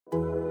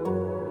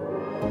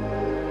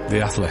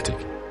The Athletic.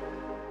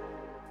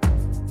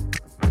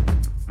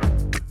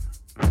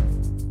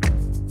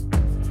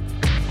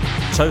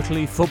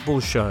 Totally Football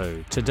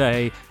Show.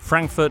 Today,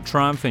 Frankfurt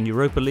triumph in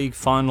Europa League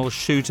final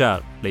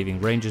shootout, leaving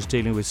Rangers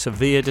dealing with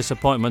severe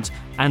disappointment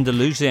and a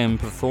Lucien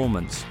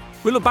performance.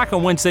 We look back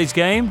on Wednesday's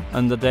game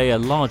and the day a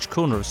large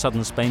corner of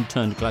southern Spain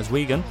turned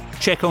Glaswegian.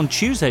 Check on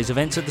Tuesday's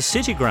events at the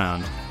City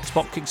Ground.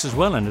 Spot kicks as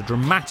well and a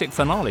dramatic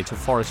finale to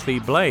Forest v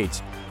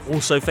Blades.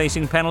 Also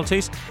facing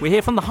penalties, we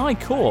hear from the High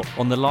Court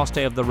on the last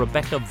day of the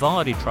Rebecca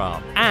Vardy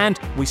trial. And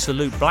we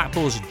salute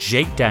Blackpool's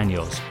Jake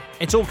Daniels.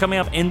 It's all coming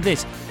up in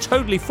this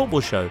Totally Football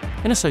Show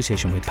in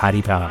association with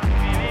Paddy Power.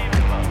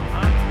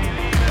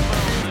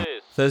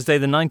 Thursday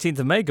the 19th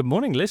of May. Good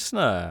morning,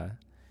 listener.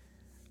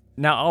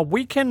 Now, our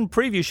weekend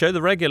preview show,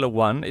 the regular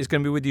one, is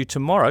going to be with you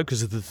tomorrow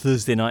because of the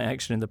Thursday night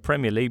action in the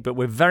Premier League. But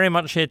we're very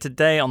much here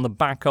today on the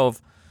back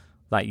of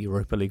that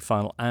Europa League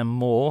final and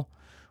more,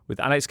 with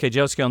Alex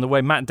Kajelski on the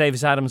way, Matt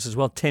Davis-Adams as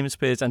well, Tim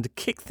Spears. And to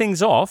kick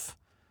things off,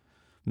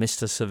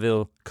 Mr.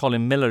 Seville,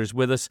 Colin Miller is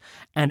with us.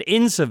 And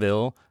in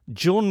Seville,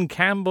 Jordan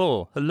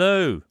Campbell.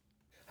 Hello.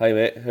 Hi,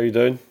 mate. How you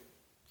doing?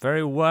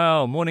 Very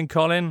well. Morning,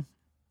 Colin.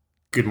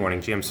 Good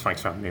morning, James.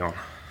 Thanks for having me on.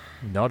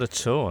 Not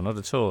at all, not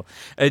at all.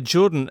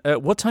 Jordan,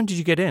 what time did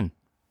you get in?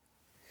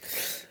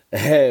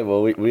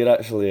 Well, we're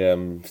actually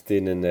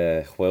staying in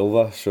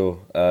Huelva,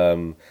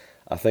 so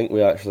I think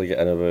we actually get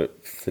in about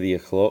 3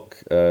 o'clock,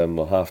 or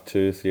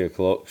 2:30, 3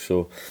 o'clock.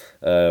 So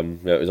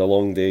it was a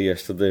long day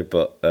yesterday,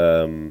 but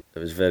it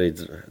was very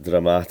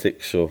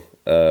dramatic. So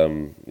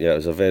it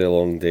was a very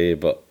long day,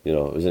 but it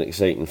was an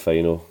exciting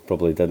final.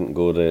 Probably didn't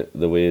go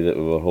the way that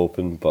we were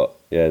hoping, but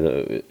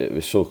it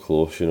was so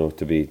close,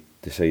 to be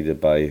decided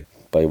by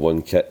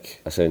one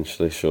kick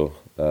essentially. So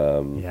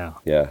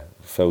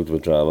filled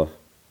with drama.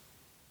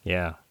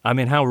 Yeah, I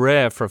mean, how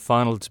rare for a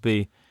final to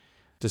be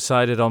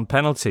decided on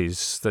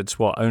penalties. That's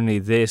what only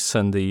this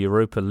and the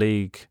Europa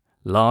League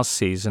last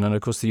season, and of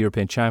course the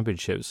European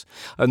Championships,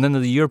 and then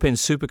the European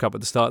Super Cup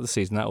at the start of the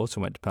season, that also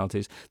went to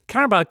penalties.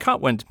 Carabao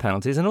Cup went to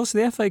penalties, and also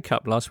the FA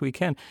Cup last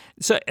weekend.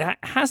 So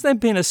has there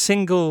been a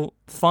single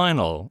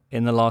final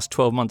in the last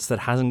 12 months that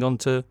hasn't gone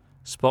to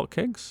spot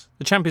kicks?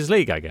 The Champions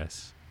League, I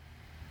guess.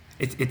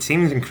 It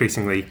seems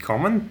increasingly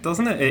common,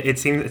 doesn't it? It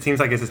seems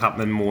like this is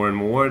happening more and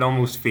more. It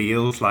almost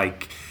feels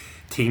like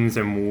teams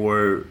are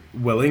more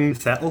willing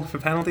to settle for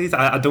penalties.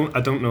 I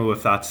don't know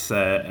if that's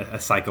a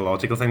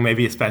psychological thing,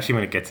 maybe especially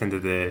when it gets into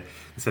the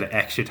sort of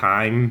extra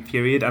time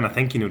period. And I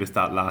think you noticed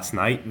that last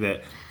night,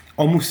 that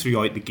almost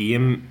throughout the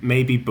game,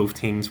 maybe both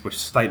teams were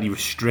slightly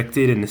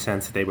restricted in the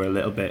sense that they were a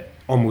little bit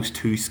almost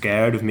too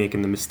scared of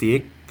making the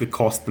mistake that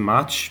cost the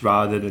match,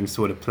 rather than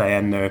sort of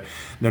playing their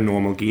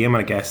normal game.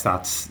 And I guess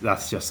that's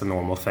just a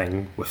normal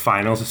thing with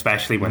finals,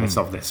 especially when it's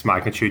of this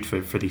magnitude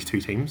for these two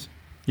teams.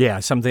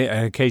 Yeah, an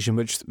occasion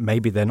which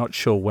maybe they're not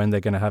sure when they're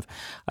going to have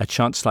a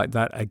chance like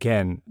that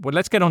again. Well,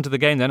 let's get on to the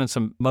game then, and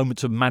some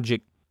moments of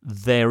magic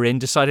therein,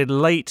 decided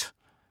late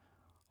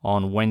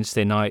on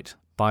Wednesday night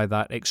by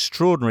that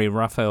extraordinary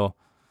Raphael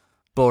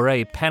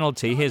Borré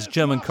penalty. Here's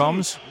German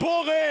comms.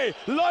 Borré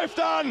läuft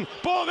an,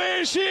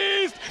 Borré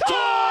schießt,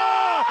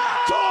 Tor!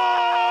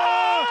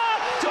 Tor!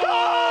 Tor!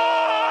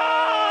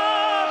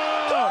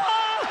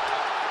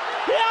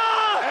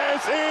 Ja!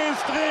 Es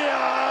ist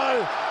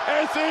real!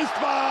 Es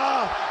ist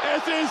wahr!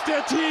 Es ist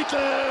der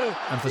Titel!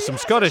 And for some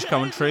Scottish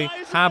commentary,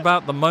 how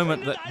about the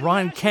moment that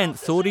Ryan Kent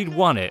thought he'd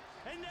won it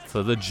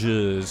for the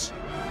Jers?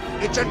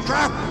 It's a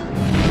trap!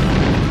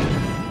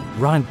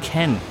 Ryan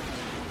Kent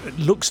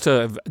looks to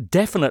have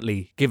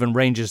definitely given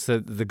Rangers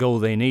the goal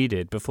they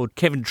needed before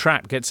Kevin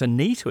Trapp gets a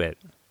knee to it.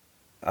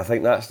 I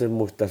think that's the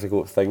most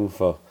difficult thing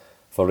for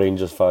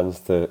Rangers fans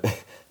to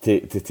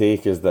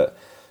take, is that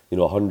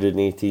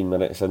 118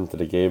 minutes into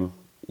the game,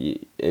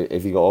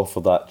 if you got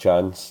offered that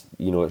chance,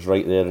 it's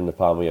right there in the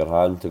palm of your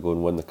hand to go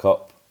and win the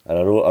cup. And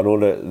I know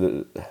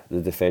that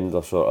the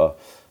defender sort of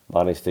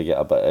managed to get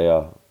a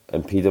bit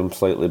impede him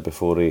slightly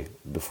before he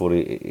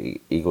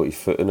got his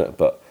foot in it,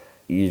 but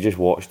you just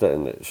watched it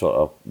and it sort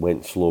of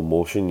went slow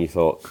motion. You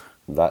thought,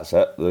 that's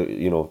it,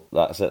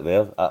 that's it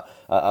there.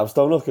 I'm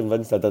still not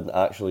convinced I didn't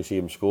actually see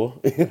him score.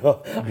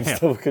 I'm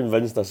still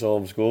convinced I saw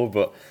him score,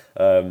 but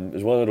it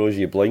was one of those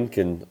you blink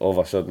and all of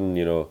a sudden,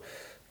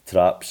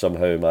 Trapp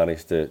somehow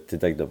managed to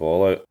dig the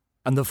ball out.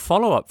 And the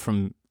follow-up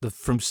from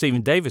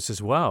Stephen Davis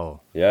as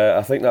well. Yeah,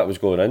 I think that was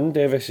going in,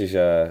 Davis's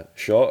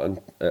shot,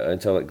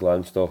 until it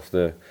glanced off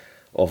a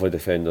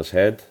defender's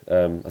head.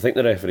 I think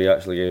the referee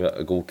actually gave it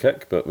a goal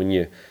kick, but when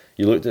you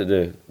looked at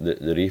the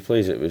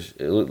replays,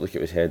 it looked like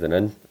it was heading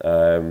in.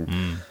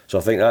 So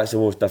I think that's the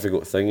most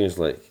difficult thing, is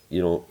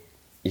you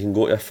can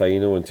go to a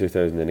final in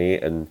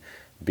 2008 and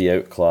be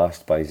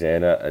outclassed by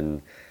Zenit,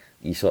 and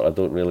you sort of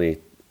don't really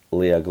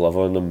lay a glove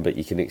on them, but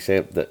you can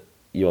accept that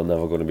you're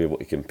never going to be able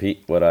to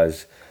compete.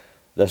 Whereas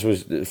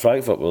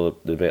Frankfurt were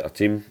the better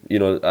team.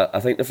 I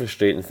think the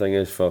frustrating thing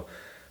is, for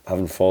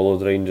having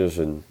followed Rangers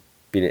and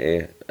been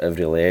at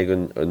every leg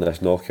on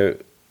this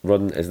knockout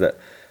run, is that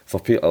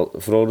for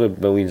all the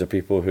millions of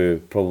people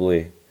who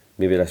probably,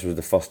 maybe this was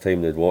the first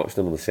time they'd watched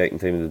them or the second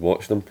time they'd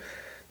watched them,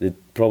 they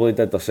probably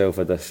did themselves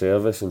a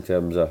disservice in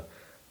terms of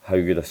how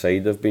good a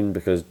side they've been,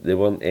 because they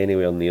weren't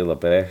anywhere near their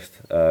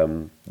best.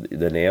 The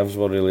nerves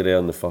were really there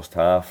in the first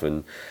half,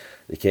 and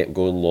they kept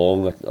going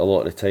long a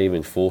lot of the time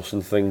and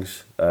forcing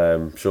things.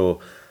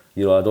 So,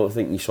 you know, I don't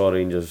think you saw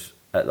Rangers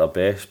at their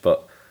best,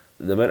 but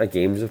the amount of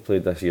games they've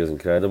played this year is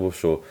incredible.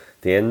 So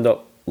they end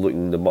up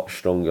looking the much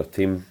stronger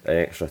team in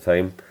extra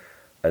time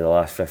in the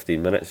last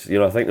 15 minutes. You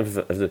know, I think if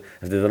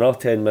they'd another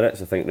 10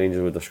 minutes, I think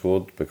Rangers would have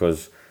scored,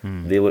 because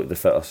they looked the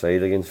fitter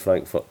side against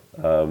Frankfurt.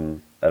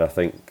 And I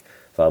think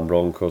Van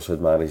Bronckhorst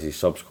had managed his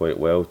subs quite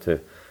well to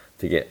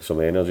get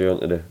some energy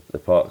onto the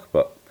park.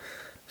 But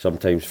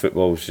sometimes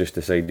football's just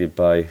decided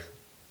by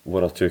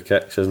one or two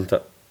kicks, isn't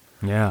it?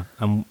 Yeah,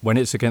 and when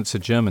it's against the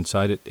German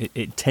side,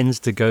 it tends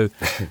to go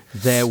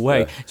their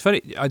way. Yeah. It's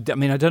funny, I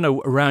mean, I don't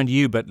know around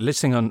you, but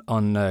listening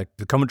on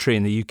the commentary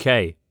in the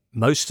UK,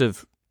 most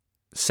of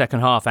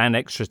second half and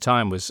extra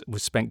time was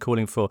spent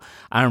calling for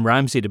Aaron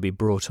Ramsey to be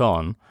brought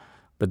on,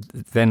 but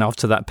then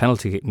after that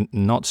penalty kick,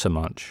 not so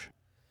much.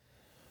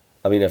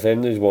 I mean, if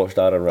anybody's watched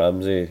Aaron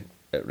Ramsey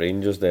at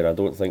Rangers, then I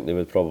don't think they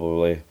would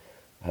probably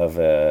have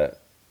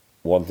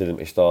wanted him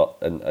to start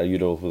in a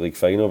Europa League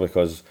final,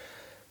 because,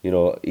 you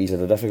know, he's had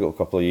a difficult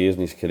couple of years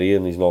in his career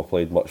and he's not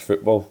played much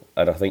football,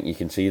 and I think you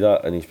can see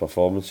that in his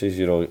performances.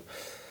 You know,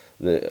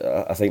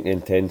 I think the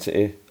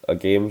intensity of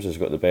games has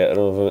got the better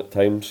of him at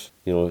times.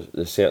 You know,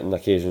 there's certain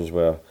occasions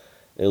where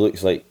it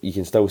looks like you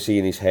can still see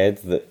in his head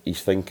that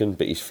he's thinking,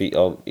 but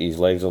his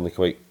legs aren't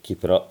quite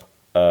keeping up.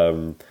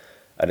 And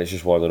it's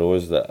just one of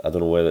those that I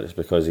don't know whether it's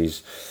because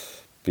he's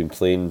been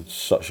playing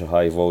such a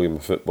high volume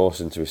of football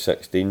since he was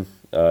 16.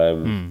 You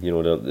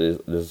know,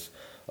 there's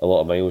a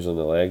lot of miles on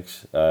the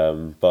legs,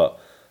 but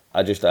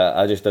I just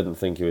didn't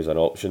think he was an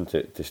option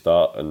to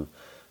start. And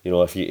you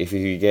know, if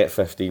you get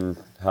 15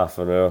 half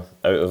an hour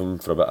out of him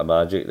for a bit of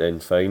magic, then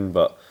fine.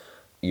 But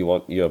you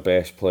want your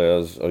best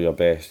players, or your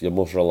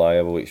most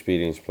reliable,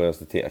 experienced players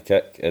to take a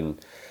kick,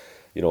 and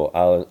you know,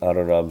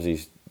 Aaron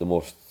Ramsey's the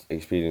most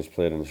experienced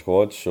player in the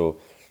squad. So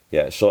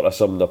yeah, it sort of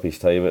summed up his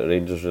time at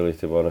Rangers, really.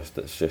 To be honest,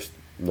 it's just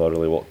not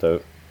really worked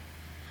out.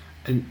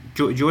 And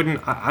Jordan,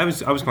 I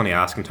was going to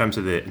ask in terms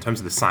of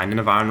the signing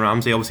of Aaron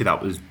Ramsey. Obviously,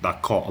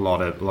 that caught a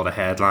lot of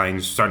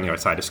headlines, certainly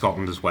outside of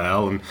Scotland as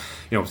well, and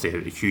you know, obviously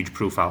a huge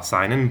profile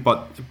signing.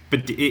 But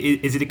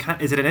is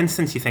it an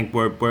instance, you think,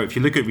 where if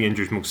you look at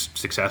Rangers' most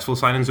successful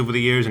signings over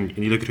the years, and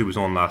you look at who was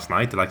on last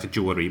night, the likes of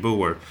Joe Aribo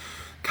or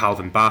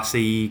Calvin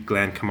Bassey,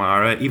 Glenn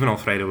Kamara, even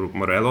Alfredo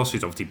Morelos,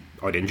 who's obviously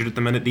out injured at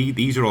the minute.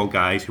 These are all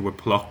guys who were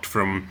plucked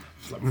from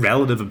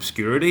relative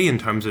obscurity in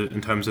terms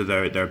of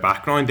their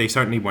background. They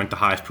certainly weren't the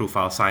highest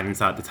profile signings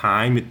at the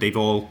time. They've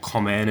all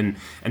come in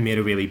and made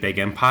a really big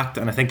impact.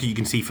 And I think you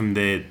can see from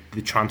the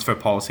transfer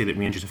policy that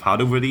Rangers have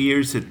had over the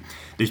years that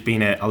there's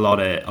been a lot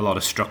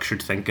of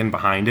structured thinking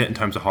behind it in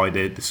terms of how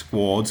the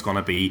squad's going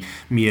to be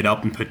made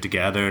up and put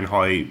together, and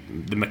how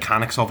the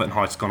mechanics of it and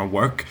how it's going to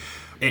work.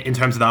 In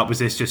terms of that,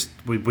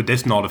 would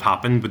this not have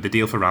happened? Would the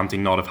deal for Ramsey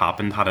not have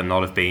happened had it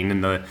not have been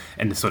in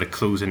the sort of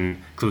closing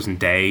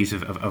days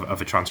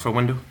of a transfer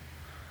window?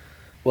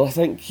 Well, I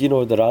think, you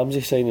know, the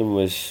Ramsey signing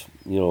was,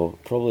 you know,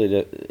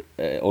 probably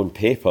on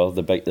paper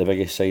the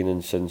biggest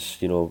signing since,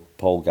 you know,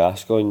 Paul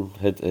Gascoigne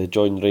had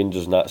joined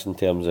Rangers, and that's in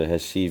terms of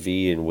his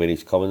CV and where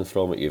he's coming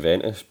from at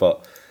Juventus.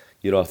 But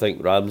you know, I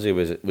think Ramsey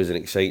was an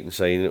exciting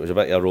signing. It was a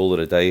bit of a roll of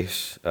the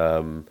dice.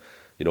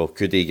 You know,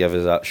 could he give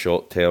us that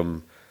short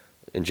term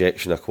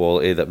injection of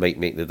quality that might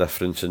make the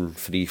difference in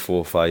 3,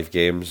 4, 5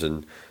 games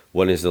and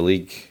win us the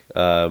league?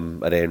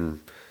 And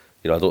then,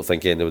 you know, I don't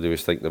think anybody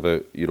was thinking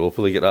about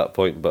Europa League at that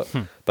point, but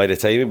by the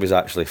time he was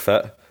actually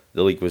fit,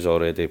 the league was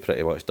already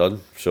pretty much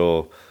done.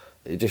 So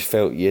it just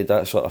felt you had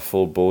that sort of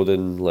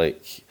foreboding,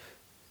 like,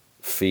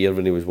 fear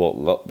when he was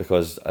walking up,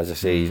 because, as I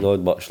say, he's not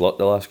had much luck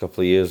the last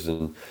couple of years,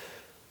 and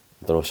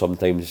I don't know,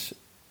 sometimes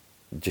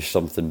just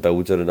something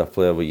builds in a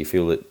player where you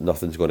feel that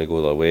nothing's going to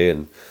go their way,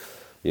 and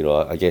you know,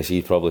 I guess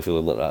he's probably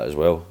feeling like that as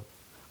well.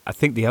 I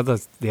think the other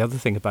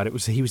thing about it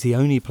was he was the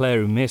only player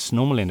who missed.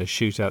 Normally in a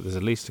shootout, there's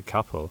at least a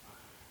couple.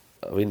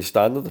 I mean, the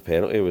standard of the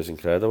penalty was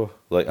incredible.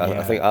 Like, yeah.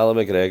 I think Alan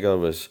McGregor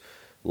was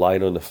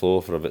lying on the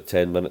floor for about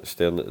 10 minutes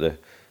staring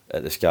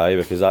at the sky,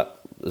 because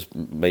this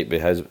might be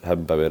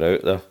him bowing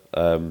out there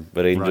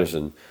with Rangers,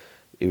 right. And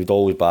he would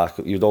always back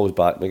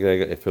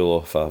McGregor to pull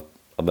off a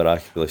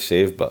miraculous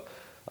save. But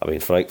I mean,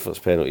 Frankfurt's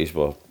penalties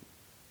were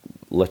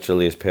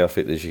literally as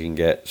perfect as you can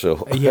get.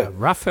 So yeah,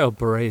 Rafael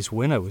Boré's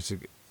winner was,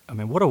 I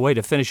mean, what a way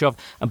to finish off,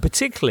 and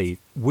particularly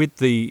with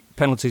the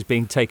penalties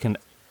being taken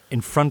in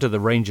front of the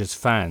Rangers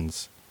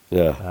fans.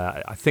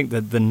 Yeah, I think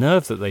that the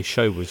nerve that they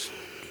showed was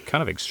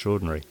kind of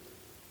extraordinary.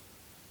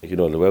 You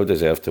know, they well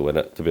deserved to win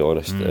it, to be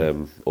honest,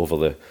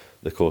 over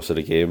the course of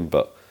the game.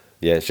 But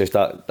yeah, it's just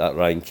that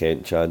Ryan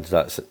Kent chance.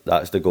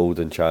 That's the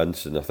golden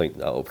chance, and I think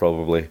that'll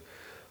probably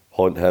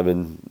haunt him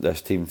and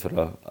this team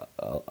for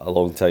a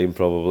long time,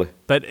 probably.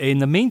 But in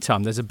the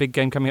meantime, there's a big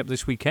game coming up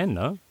this weekend,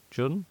 no,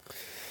 Jordan?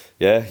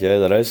 Yeah,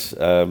 there is.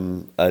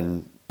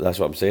 And that's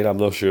what I'm saying. I'm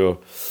not sure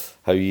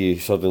how you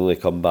suddenly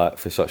come back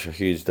for such a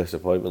huge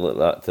disappointment like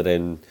that to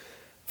then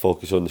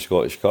focus on the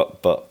Scottish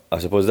Cup. But I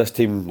suppose this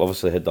team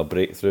obviously had a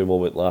breakthrough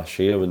moment last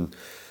year when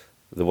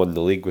they won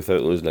the league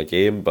without losing a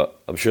game. But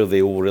I'm sure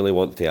they all really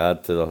want to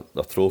add to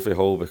their trophy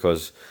haul,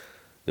 because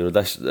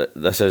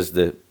this is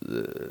the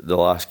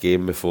last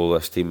game before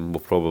this team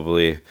will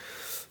probably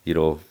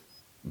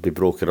be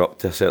broken up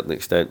to a certain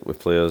extent, with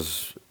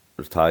players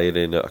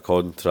retiring out of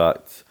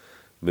contract,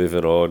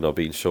 moving on or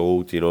being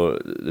sold.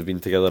 They've been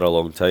together a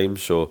long time,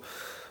 so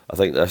I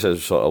think this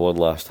is sort of one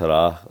last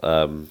hurrah,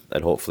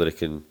 and hopefully they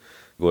can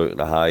go out in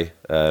a high,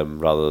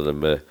 rather than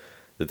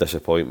the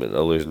disappointment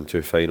of losing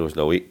 2 finals in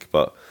a week.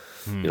 But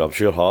I'm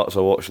sure Hearts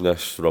are watching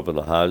this, rubbing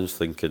their hands,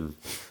 thinking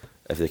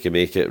if they can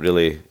make it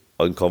really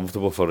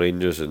uncomfortable for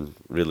Rangers and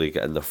really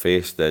get in their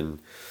face, then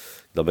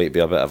there might be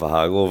a bit of a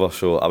hangover.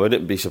 So I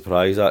wouldn't be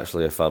surprised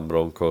actually if Van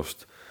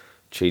Bronckhorst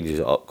changes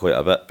it up quite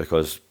a bit,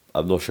 because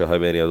I'm not sure how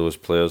many of those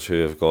players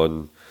who have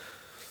gone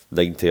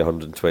 90,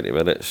 120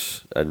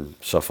 minutes and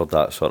suffered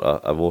that sort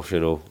of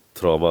emotional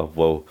trauma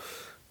will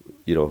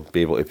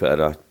be able to put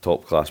in a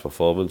top class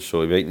performance.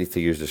 So he might need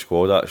to use the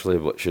squad actually,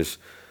 which is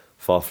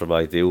far from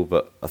ideal.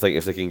 But I think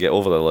if they can get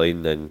over the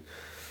line, then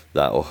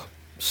that'll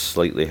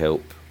slightly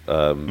help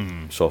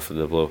soften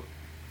the blow.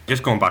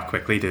 Just going back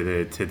quickly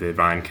to the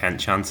Ryan Kent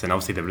chance, and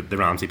obviously the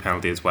Ramsey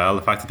penalty as well,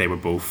 the fact that they were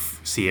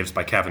both saves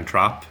by Kevin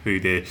Trapp, who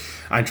the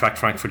Eintracht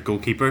Frankfurt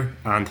goalkeeper,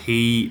 and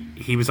he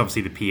was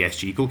obviously the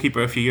PSG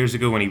goalkeeper a few years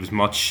ago, and he was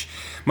much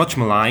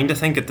maligned, I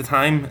think, at the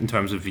time, in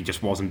terms of he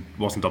just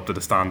wasn't up to the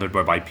standard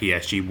whereby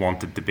PSG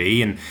wanted to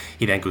be. And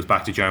he then goes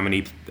back to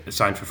Germany,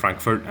 signed for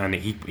Frankfurt, and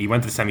he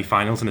went to the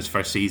semi-finals in his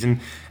first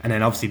season. And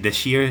then obviously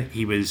this year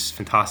he was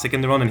fantastic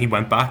in the run, and he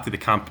went back to the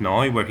Camp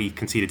Nou where he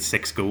conceded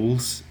 6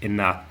 goals in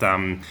that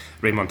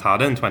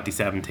remontada in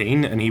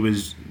 2017, and he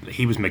was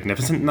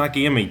magnificent in that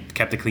game. He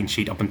kept a clean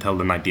sheet up until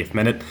the 90th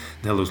minute,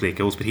 until those late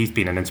goals. But he's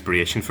been an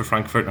inspiration for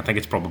Frankfurt, and I think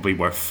it's probably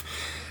worth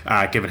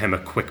giving him a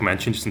quick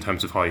mention just in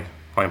terms of how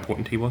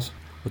important he was.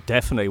 Well,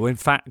 definitely. Well, in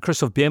fact,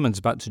 Christoph Biermann's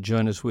about to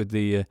join us with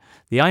the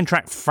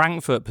Eintracht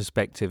Frankfurt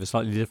perspective, a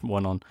slightly different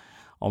one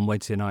on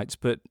Wednesday nights.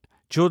 But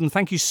Jordan,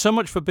 thank you so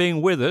much for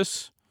being with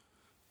us.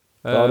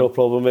 No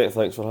problem, mate.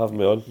 Thanks for having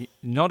me on.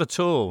 Not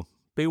at all.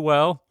 Be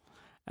well.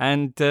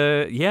 And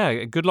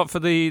good luck for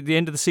the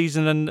end of the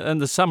season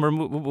and the summer, and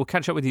we'll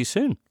catch up with you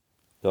soon.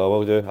 No, I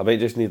will do. I might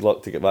just need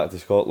luck to get back to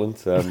Scotland.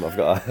 I've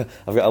got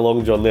a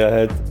long journey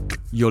ahead.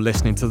 You're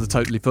listening to the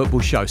Totally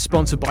Football Show,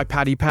 sponsored by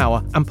Paddy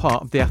Power and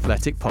part of the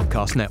Athletic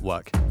Podcast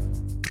Network.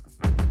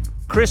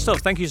 Christoph,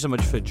 thank you so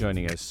much for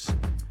joining us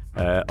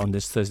on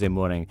this Thursday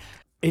morning.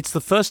 It's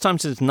the first time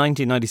since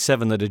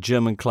 1997 that a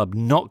German club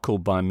not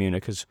called Bayern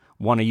Munich has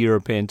won a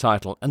European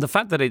title, and the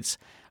fact that it's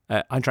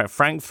Eintracht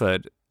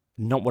Frankfurt,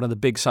 not one of the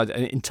big sides,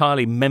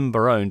 entirely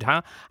member-owned.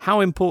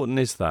 How important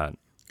is that?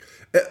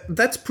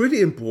 That's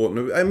pretty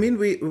important. I mean,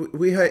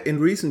 we had in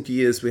recent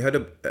years we had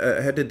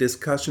a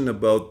discussion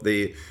about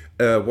the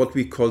what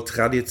we call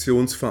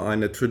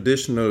Traditionsvereine,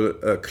 traditional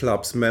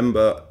clubs,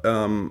 member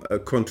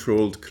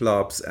controlled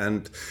clubs,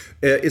 and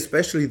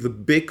especially the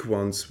big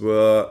ones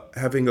were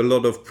having a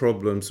lot of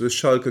problems, with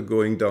Schalke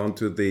going down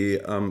to the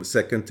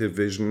second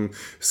division,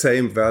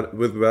 same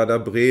with Werder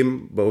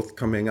Bremen, both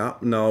coming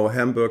up now,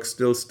 Hamburg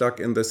still stuck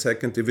in the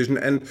second division,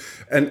 and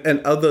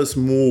others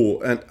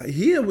more. And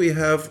here we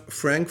have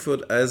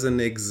Frankfurt as an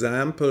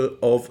example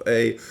of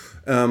a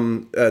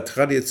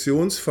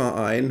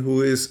Traditionsverein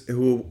who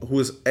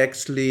is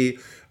actually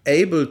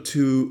able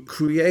to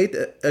create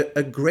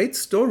a great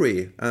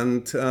story.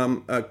 And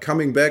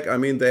coming back, I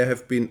mean, they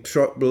have been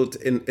troubled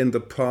in the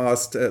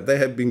past. They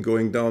have been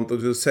going down to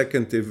the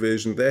second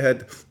division. They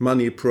had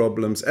money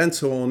problems and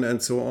so on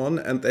and so on.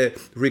 And they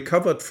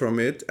recovered from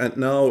it. And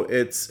now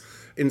it's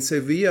in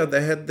Sevilla.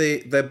 They had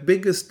their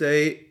biggest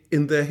day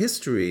in their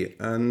history.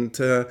 And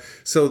so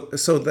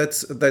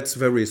that's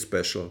very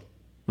special.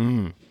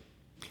 Mm.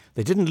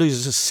 They didn't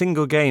lose a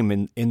single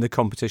game in the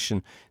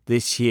competition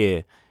this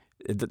year.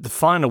 The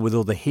final, with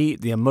all the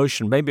heat, the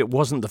emotion, maybe it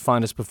wasn't the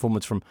finest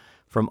performance from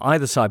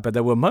either side, but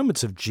there were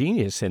moments of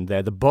genius in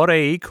there. The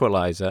Borré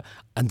equaliser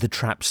and the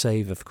trap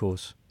save, of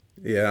course.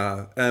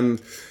 Yeah,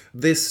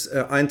 this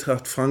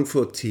Eintracht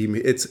Frankfurt team,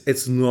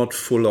 it's not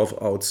full of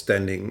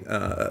outstanding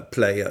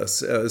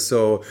players.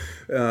 So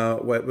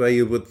where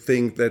you would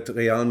think that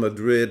Real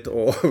Madrid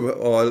or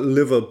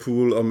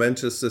Liverpool or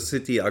Manchester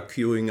City are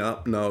queuing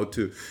up now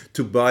to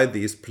buy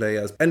these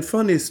players. And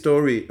funny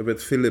story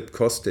with Filip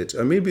Kostic.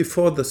 I mean,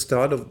 before the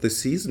start of the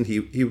season,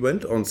 he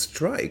went on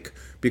strike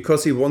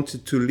because he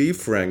wanted to leave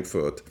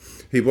Frankfurt.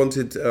 He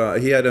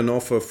had an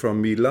offer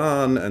from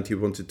Milan, and he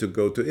wanted to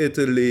go to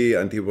Italy,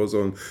 and he was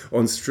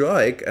on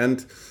strike.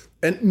 And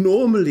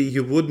normally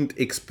you wouldn't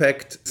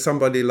expect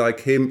somebody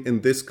like him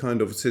in this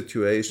kind of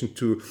situation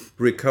to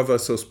recover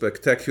so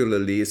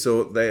spectacularly.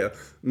 So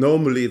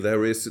normally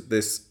there is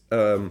this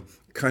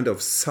kind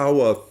of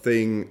sour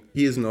thing.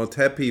 He is not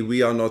happy.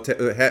 We are not.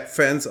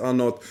 Fans are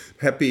not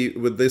happy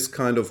with this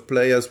kind of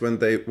players when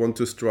they want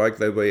to strike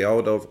their way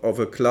out of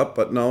a club.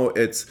 But now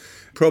it's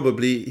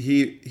probably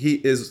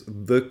he is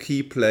the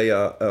key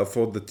player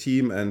for the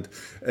team. And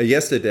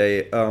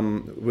yesterday,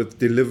 with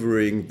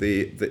delivering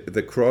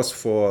the cross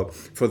for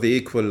the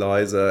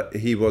equalizer,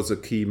 he was a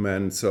key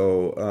man.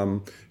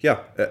 So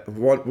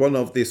one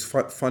of these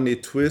funny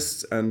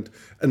twists, and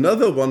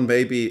another one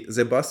maybe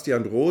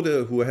Sebastian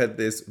Rode, who had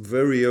this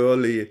very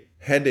early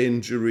head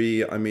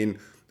injury. I mean,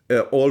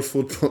 all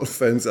football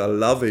fans are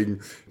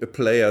loving the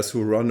players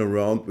who run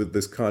around with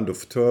this kind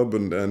of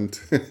turban, and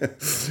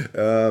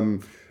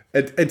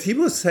and he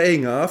was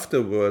saying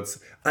afterwards,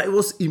 I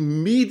was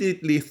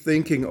immediately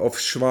thinking of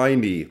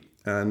Schweini,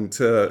 and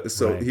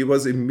right. He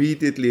was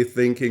immediately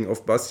thinking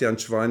of Bastian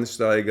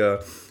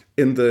Schweinsteiger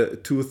in the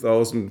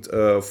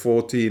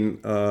 2014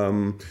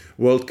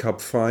 World Cup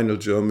final,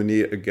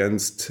 Germany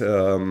against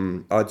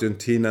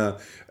Argentina,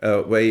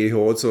 where he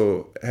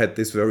also had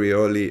this very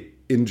early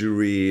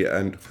injury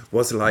and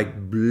was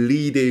like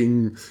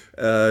bleeding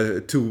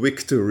to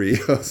victory.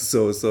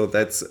 so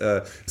that's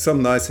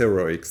some nice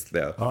heroics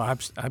there. Oh,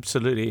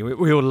 absolutely.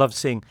 We all love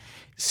seeing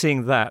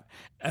that.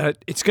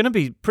 It's going to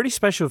be pretty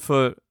special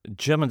for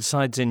German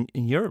sides in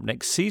Europe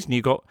next season.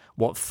 You got,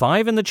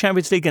 5 in the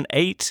Champions League and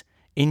 8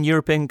 in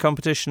European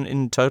competition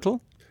in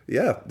total?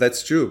 Yeah,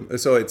 that's true.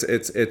 So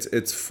it's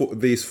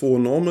these 4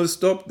 normal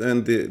stopped,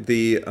 and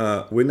the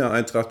winner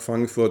Eintracht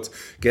Frankfurt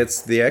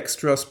gets the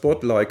extra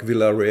spot like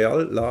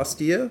Villarreal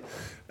last year,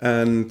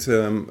 and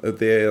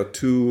there are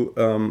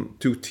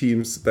two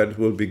teams that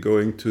will be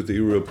going to the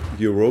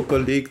Europa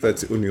League.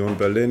 That's Union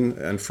Berlin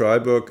and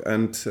Freiburg,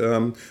 and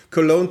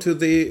Cologne to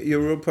the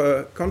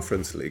Europa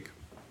Conference League.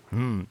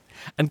 And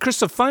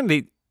Christoph,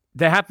 finally,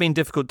 there have been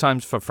difficult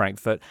times for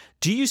Frankfurt.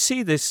 Do you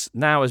see this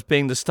now as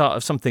being the start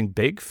of something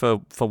big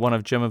for one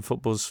of German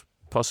football's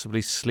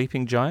possibly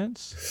sleeping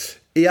giants?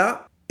 Yeah,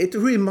 it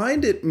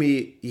reminded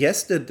me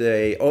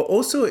yesterday, or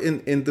also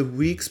in the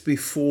weeks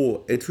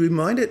before, it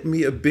reminded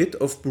me a bit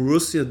of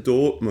Borussia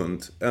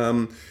Dortmund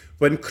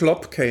when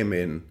Klopp came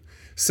in.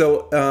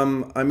 So,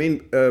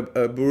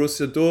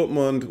 Borussia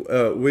Dortmund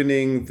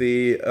winning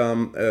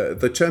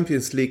the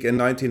Champions League in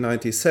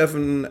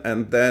 1997,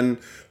 and then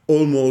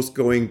almost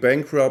going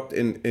bankrupt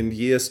in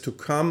years to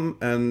come,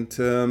 and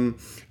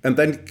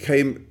then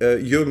came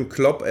Jürgen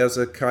Klopp as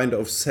a kind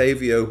of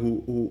savior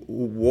who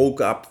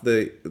woke up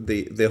the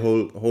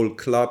whole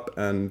club,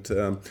 and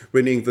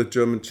winning the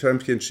German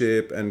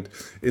championship, and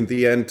in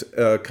the end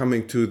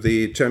coming to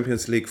the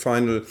Champions League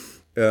final,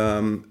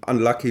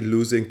 unlucky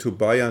losing to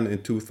Bayern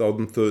in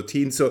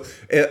 2013. So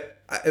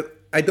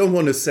I don't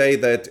want to say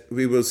that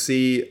we will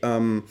see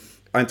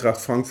Eintracht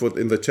Frankfurt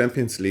in the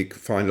Champions League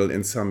final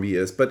in some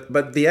years,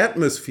 but the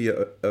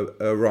atmosphere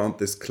around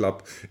this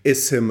club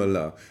is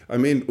similar. I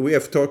mean, we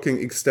have talking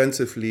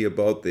extensively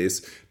about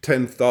this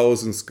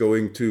 10,000s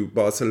going to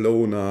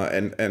Barcelona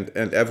and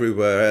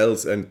everywhere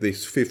else, and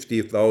these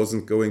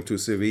 50,000 going to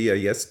Sevilla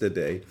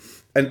yesterday,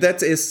 and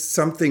that is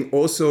something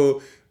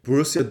also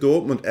Borussia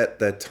Dortmund at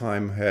that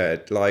time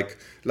had, like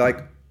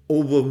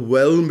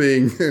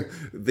overwhelming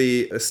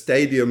the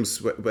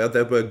stadiums where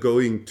they were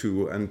going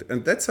to, and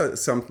that's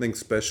something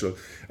special.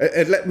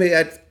 And let me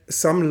add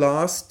some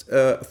last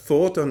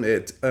thought on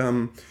it.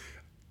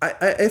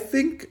 I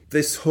think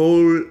this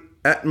whole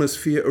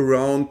atmosphere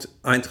around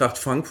Eintracht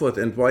Frankfurt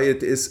and why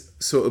it is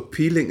so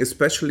appealing,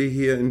 especially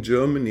here in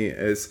Germany,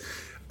 is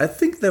I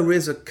think there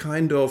is a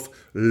kind of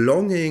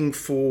longing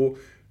for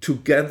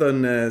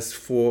togetherness,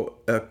 for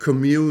a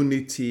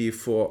community,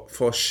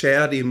 for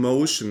shared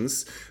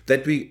emotions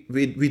that we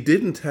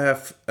didn't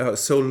have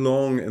so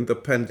long in the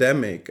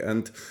pandemic.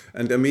 And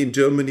I mean,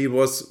 Germany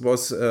was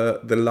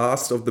the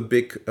last of the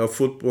big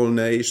football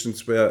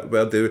nations where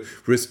the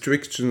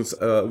restrictions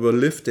were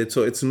lifted.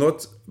 So it's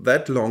not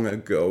that long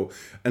ago.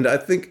 And I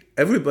think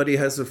everybody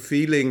has a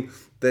feeling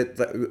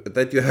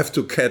that you have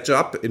to catch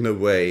up in a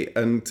way,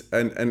 and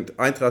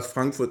Eintracht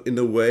Frankfurt in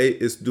a way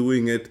is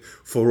doing it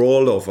for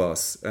all of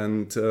us,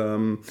 and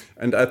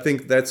I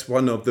think that's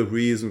one of the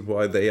reasons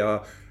why they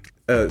are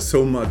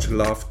so much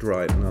loved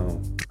right now.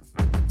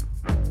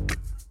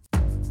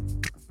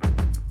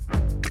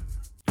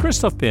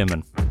 Christoph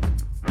Biermann.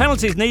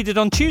 Penalties needed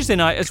on Tuesday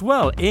night as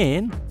well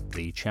in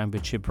the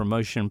Championship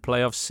Promotion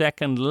Playoff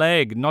second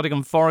leg.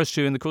 Nottingham Forest,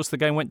 who in the course of the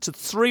game went to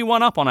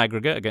 3-1 up on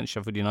aggregate against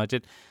Sheffield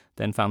United,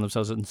 then found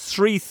themselves at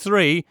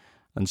 3-3,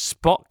 and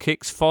spot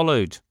kicks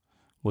followed.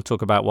 We'll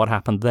talk about what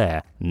happened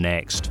there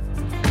next.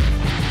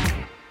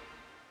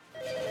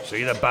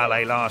 See the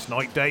ballet last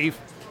night, Dave?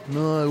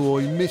 No,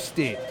 I missed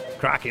it.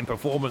 Cracking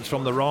performance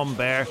from the Rom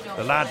there.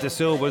 The lad De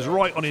Silva's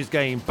right on his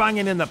game,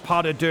 banging in the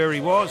pas de deux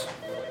he was.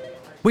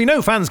 We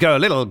know fans go a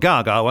little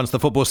gaga once the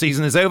football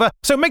season is over,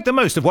 so make the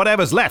most of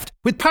whatever's left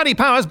with Paddy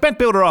Power's Bet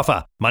Builder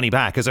offer. Money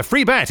back as a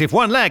free bet if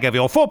one leg of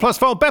your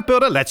 4+4 Bet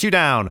Builder lets you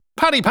down.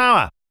 Paddy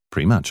Power.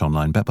 Pre-match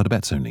online Bet Builder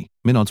bets only.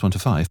 Min odds 1 to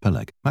 5 per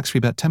leg. Max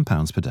free bet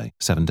 £10 per day.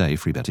 7-day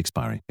free bet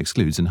expiry.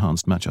 Excludes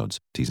enhanced match odds.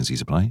 T's and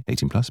C's apply.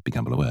 18+.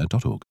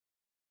 BeGambleAware.org.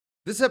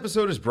 This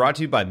episode is brought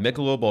to you by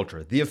Michelob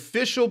Ultra, the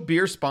official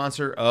beer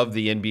sponsor of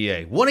the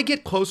NBA. Want to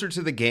get closer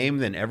to the game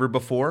than ever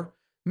before?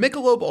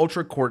 Michelob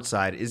Ultra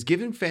Courtside is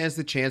giving fans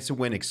the chance to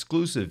win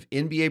exclusive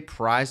NBA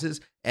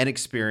prizes and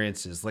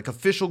experiences like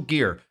official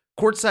gear,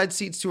 courtside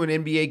seats to an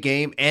NBA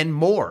game, and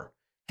more.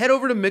 Head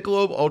over to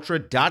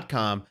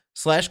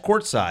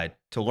MichelobUltra.com/courtside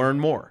to learn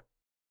more.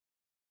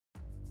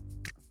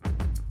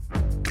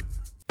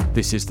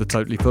 This is the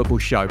Totally Football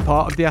Show,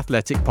 part of the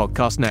Athletic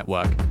Podcast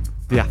Network.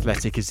 The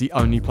Athletic is the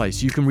only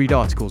place you can read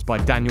articles by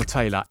Daniel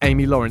Taylor,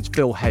 Amy Lawrence,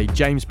 Phil Hay,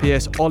 James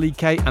Pearce, Ollie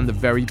Kay, and the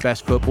very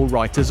best football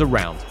writers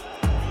around.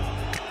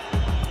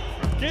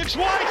 Gibbs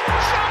White,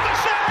 Sander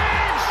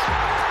saves!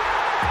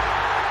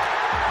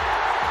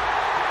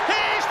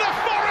 He's the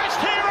Forest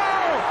hero!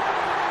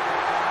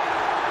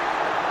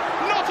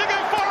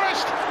 Nottingham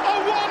Forest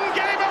are one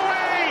game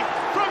away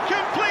from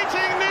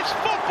completing this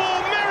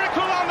football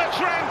miracle on the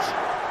Trent.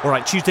 All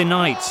right, Tuesday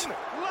night,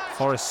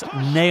 Forest's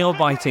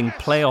nail-biting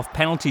playoff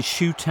penalty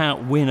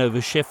shootout win over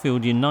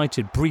Sheffield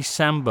United. Brice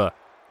Samba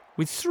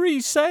with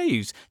 3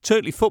 saves.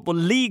 Totally Football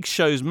League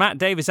Show's Matt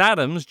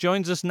Davis-Adams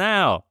joins us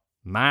now.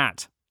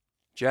 Matt.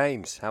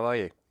 James, how are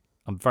you?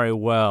 I'm very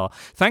well.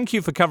 Thank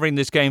you for covering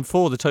this game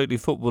for the Totally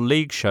Football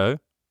League Show.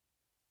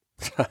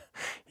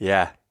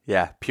 Yeah,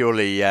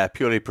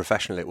 purely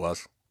professional it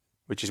was,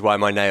 which is why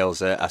my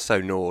nails are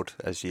so gnawed,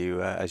 as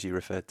you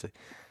referred to.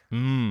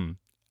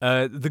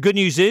 The good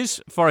news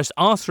is Forest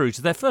are through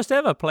to their first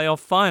ever playoff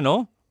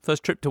final.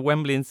 First trip to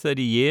Wembley in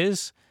 30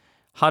 years.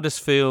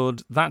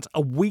 Huddersfield, that's a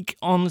week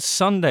on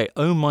Sunday.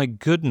 Oh my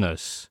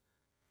goodness.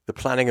 The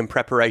planning and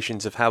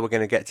preparations of how we're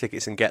going to get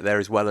tickets and get there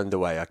is well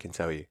underway, I can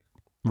tell you.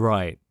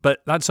 Right, but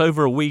that's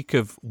over a week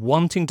of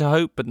wanting to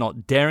hope but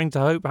not daring to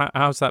hope.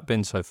 How's that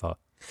been so far?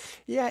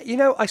 Yeah,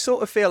 I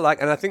sort of feel like,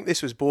 and I think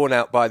this was borne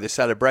out by the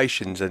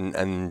celebrations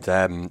and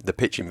the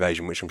pitch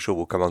invasion, which I'm sure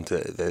we'll come on to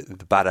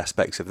the bad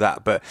aspects of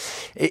that, but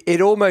it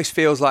almost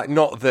feels like,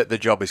 not that the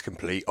job is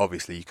complete,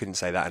 obviously you couldn't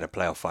say that in a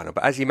playoff final,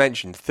 but as you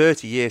mentioned,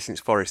 30 years since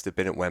Forest have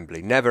been at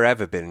Wembley, never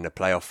ever been in a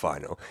playoff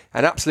final,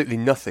 and absolutely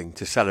nothing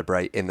to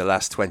celebrate in the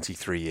last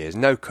 23 years.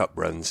 No cup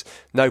runs,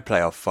 no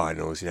playoff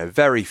finals,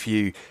 very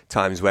few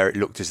times where it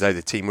looked as though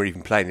the team were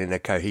even playing in a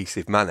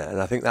cohesive manner,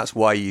 and I think that's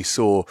why you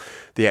saw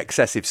the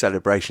excessive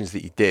celebrations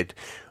that you did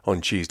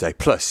on Tuesday.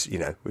 Plus,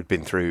 we'd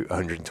been through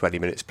 120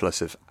 minutes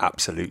plus of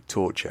absolute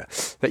torture.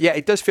 But yeah,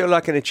 it does feel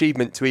like an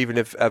achievement to even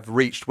have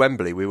reached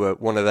Wembley. We were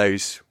one of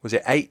those, was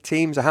it 8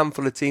 teams, a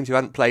handful of teams who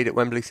hadn't played at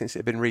Wembley since it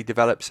had been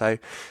redeveloped.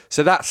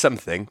 So that's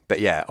something. But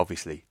yeah,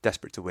 obviously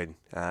desperate to win.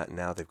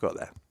 Now they've got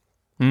there.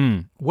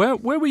 Where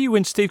were you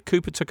when Steve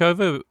Cooper took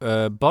over?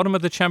 Bottom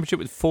of the championship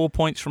with 4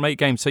 points from 8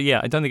 games. So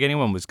yeah, I don't think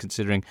anyone was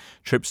considering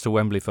trips to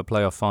Wembley for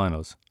playoff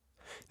finals.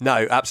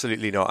 No,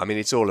 absolutely not. I mean,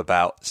 it's all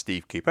about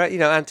Steve Cooper,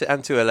 and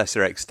to a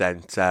lesser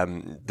extent,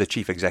 the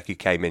chief executive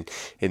came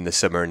in the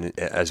summer and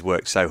has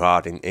worked so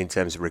hard in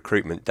terms of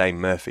recruitment, Dane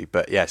Murphy.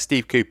 But yeah,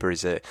 Steve Cooper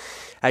is a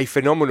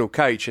phenomenal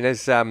coach, and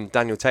as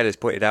Daniel Taylor's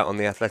pointed out on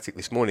The Athletic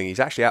this morning, he's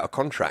actually out of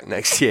contract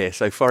next year,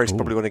 so Forest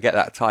probably want to get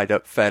that tied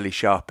up fairly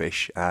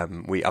sharpish.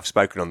 I've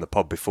spoken on the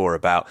pod before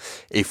about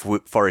if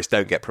Forest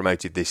don't get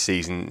promoted this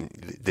season,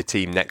 the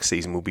team next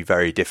season will be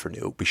very different.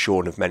 It will be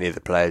shorn of many of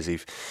the players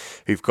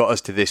who've got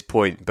us to this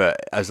point.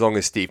 But as long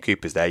as Steve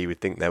Cooper's there, you would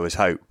think there was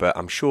hope. But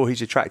I'm sure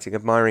he's attracting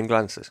admiring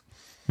glances.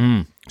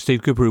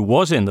 Steve Cooper, who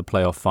was in the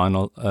playoff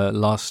final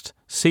last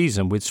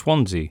season with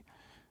Swansea,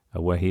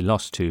 where he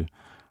lost to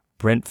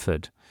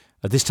Brentford.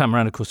 This time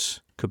around, of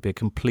course, could be a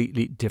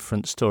completely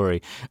different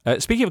story.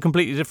 Speaking of a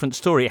completely different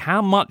story,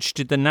 how much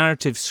did the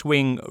narrative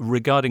swing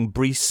regarding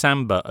Brice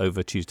Samba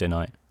over Tuesday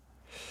night?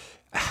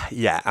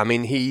 Yeah, I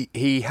mean,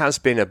 he has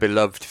been a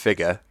beloved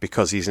figure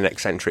because he's an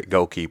eccentric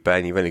goalkeeper,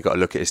 and you've only got to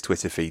look at his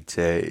Twitter feed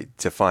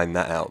to find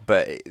that out.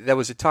 But there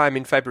was a time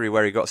in February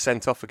where he got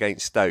sent off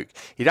against Stoke.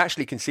 He'd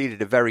actually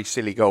conceded a very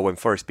silly goal when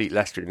Forest beat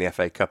Leicester in the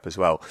FA Cup as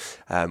well,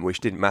 which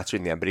didn't matter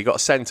in the end. But he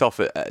got sent off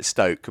at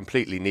Stoke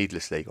completely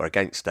needlessly, or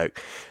against Stoke.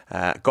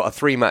 Got a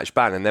 3-match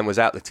ban and then was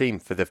out the team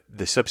for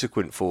the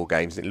subsequent 4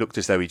 games. And it looked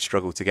as though he'd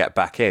struggled to get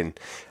back in.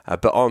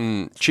 But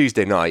on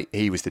Tuesday night,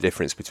 he was the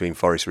difference between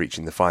Forest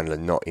reaching the final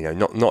and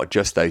not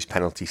just those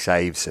penalty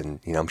saves, and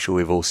I'm sure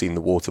we've all seen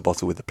the water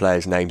bottle with the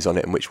players' names on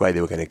it and which way they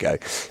were going to go.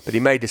 But he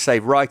made a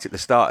save right at the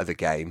start of the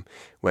game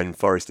when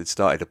Forest had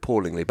started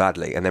appallingly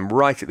badly, and then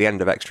right at the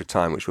end of extra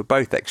time, which were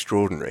both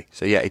extraordinary.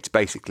 So yeah, it's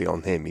basically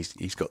on him.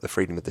 He's got the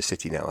freedom of the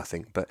city now, I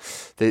think. But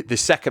the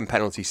second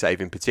penalty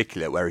save in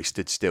particular, where he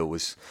stood still,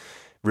 was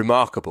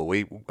remarkable.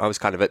 I was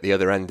kind of at the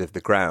other end of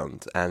the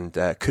ground and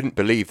couldn't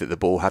believe that the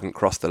ball hadn't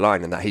crossed the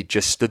line and that he'd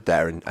just stood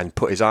there and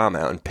put his arm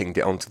out and pinged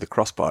it onto the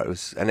crossbar. It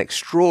was an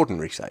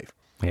extraordinary save.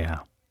 Yeah.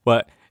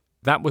 Well,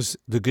 that was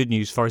the good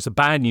news for us. The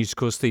bad news, of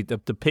course,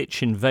 the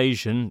pitch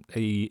invasion,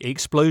 the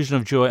explosion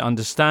of joy,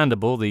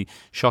 understandable. The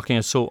shocking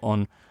assault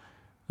on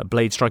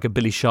Blade striker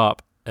Billy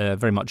Sharp,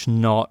 very much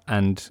not.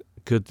 And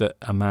good that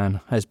a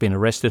man has been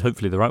arrested,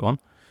 hopefully the right one.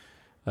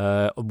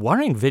 A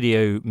worrying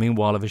video,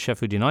 meanwhile, of a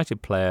Sheffield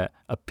United player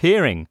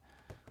appearing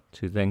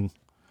to then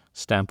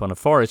stamp on a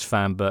Forest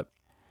fan, but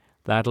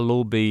that'll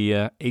all be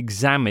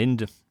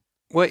examined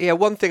Well, yeah,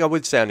 one thing I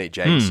would say on it,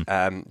 James,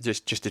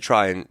 just to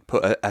try and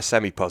put a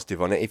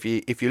semi-positive on it,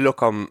 if you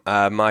look on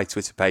my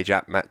Twitter page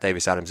at Matt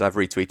Davis Adams, I've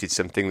retweeted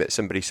something that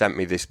somebody sent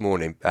me this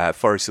morning.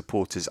 Forest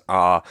supporters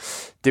are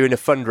doing a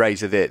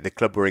fundraiser. The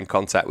club were in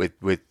contact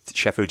with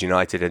Sheffield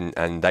United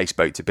and they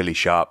spoke to Billy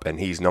Sharp, and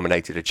he's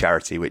nominated a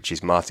charity which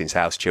is Martin's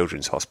House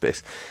Children's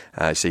Hospice.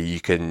 So you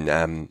can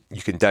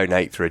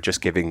donate through a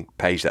Just Giving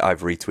page that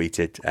I've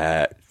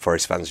retweeted.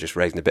 Forest fans just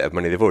raising a bit of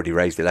money. They've already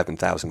raised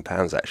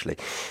 £11,000 actually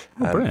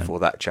for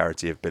that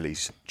charity of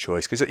Billy's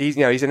choice, because he's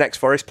an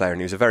ex-Forest player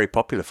and he was a very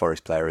popular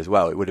Forest player as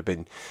well. It would have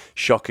been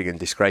shocking and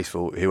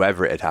disgraceful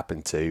whoever it had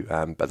happened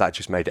to, but that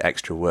just made it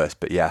extra worse.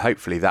 But yeah,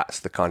 hopefully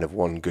that's the kind of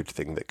one good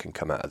thing that can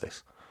come out of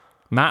this.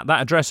 Matt,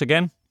 that address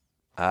again?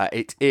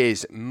 It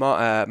is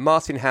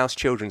Martin House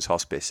Children's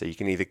Hospice. So you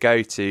can either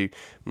go to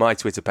my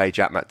Twitter page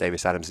at Matt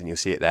Davis Adams and you'll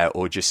see it there,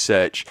 or just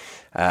search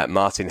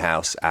Martin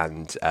House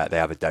and they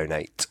have a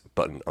donate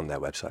button on their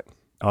website.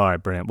 All right,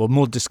 brilliant. Well,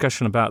 more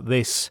discussion about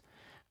this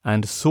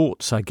and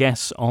thoughts, I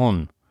guess,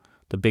 on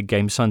the big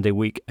game Sunday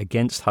week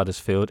against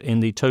Huddersfield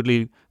in the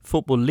Totally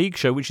Football League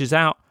show, which is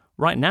out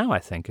right now, I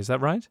think. Is that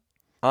right?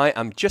 I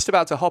am just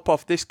about to hop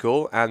off this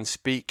call and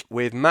speak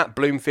with Matt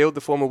Bloomfield,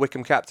 the former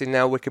Wycombe captain,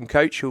 now Wycombe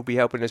coach, who'll be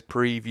helping us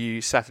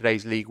preview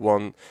Saturday's League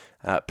One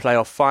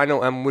playoff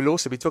final. And we'll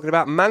also be talking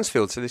about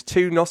Mansfield. So there's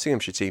 2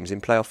 Nottinghamshire teams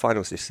in playoff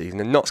finals this season,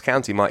 and Notts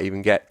County might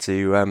even get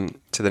to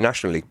the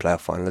National League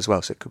playoff final as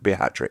well. So it could be a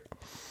hat-trick.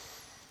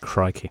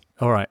 Crikey.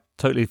 All right.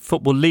 Totally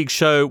Football League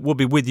show will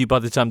be with you by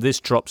the time this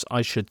drops,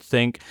 I should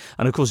think.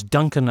 And of course,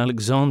 Duncan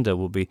Alexander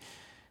will be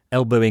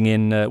elbowing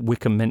in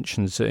Wycombe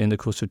mentions in the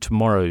course of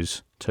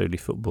tomorrow's Totally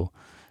Football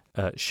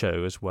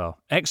show as well.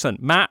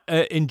 Excellent. Matt,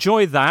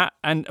 enjoy that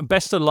and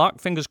best of luck,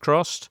 fingers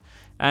crossed,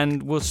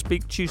 and we'll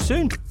speak to you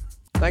soon.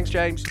 Thanks,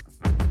 James.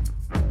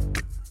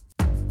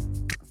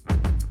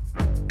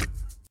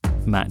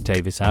 Matt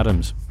Davis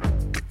Adams.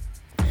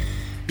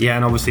 Yeah,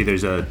 and obviously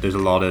there's a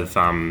lot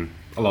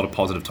of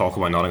positive talk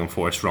about Nottingham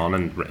Forest's run,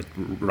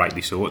 and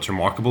rightly so. It's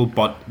remarkable,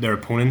 but their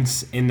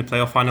opponents in the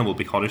playoff final will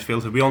be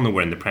Huddersfield. So we all know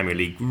we're in the Premier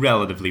League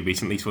relatively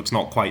recently, so it's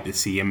not quite the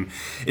same.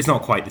 It's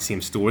not quite the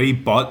same story,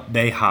 but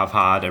they have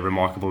had a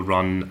remarkable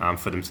run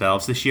for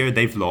themselves this year.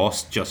 They've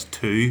lost just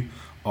 2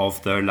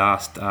 of their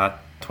last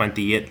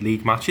 28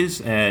 league matches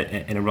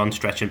in a run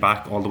stretching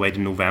back all the way to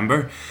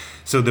November.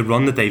 So the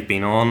run that they've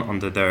been on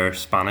under their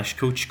Spanish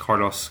coach,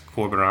 Carlos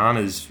Corberán,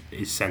 is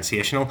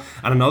sensational.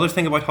 And another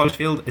thing about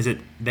Huddersfield is that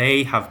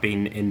they have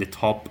been in the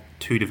top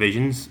 2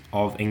 divisions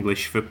of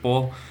English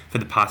football for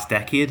the past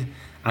decade.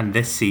 And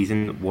this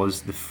season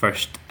was the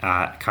first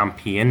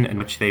campaign in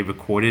which they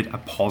recorded a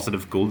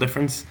positive goal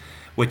difference,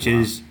 which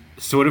is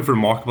sort of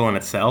remarkable in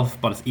itself,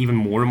 but it's even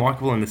more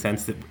remarkable in the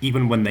sense that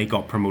even when they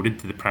got promoted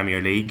to the Premier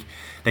League,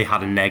 they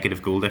had a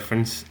negative goal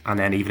difference, and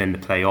then even in the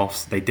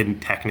playoffs, they didn't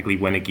technically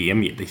win a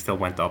game, yet they still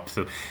went up.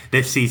 So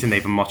this season,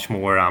 they've a much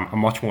more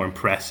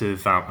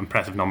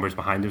impressive numbers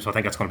behind them. So I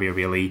think that's going to be a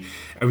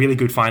really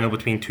good final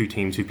between 2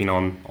 teams who've been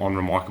on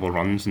remarkable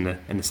runs in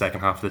the second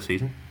half of the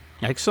season.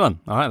 Excellent.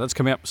 All right, that's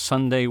coming up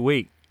Sunday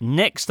week.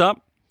 Next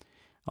up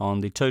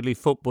on the Totally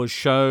Football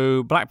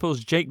show,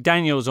 Blackpool's Jake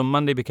Daniels on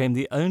Monday became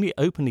the only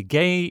openly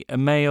gay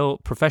male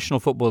professional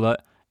footballer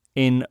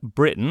in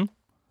Britain,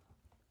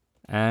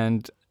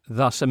 and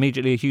thus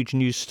immediately a huge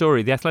news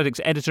story. The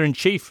Athletic's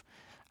editor-in-chief,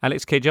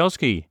 Alex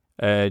Kajalski,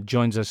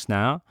 joins us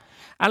now.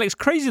 Alex,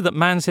 crazy that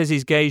man says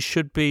he's gay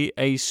should be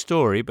a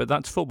story, but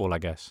that's football, I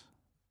guess.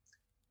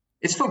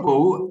 It's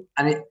football,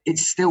 and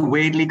it's still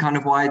weirdly kind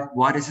of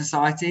wider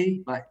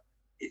society. Like,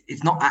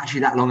 it's not actually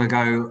that long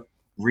ago,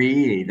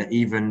 really, that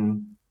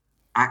even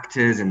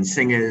actors and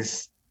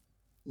singers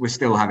were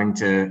still having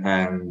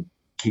to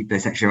keep their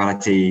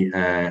sexuality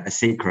a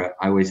secret.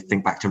 I always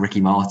think back to Ricky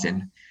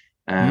Martin,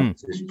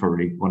 which is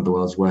probably one of the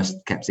world's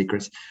worst kept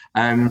secrets.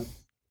 I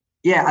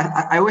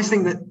always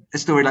think that a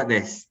story like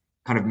this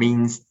kind of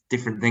means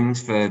different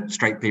things for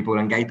straight people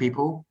and gay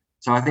people.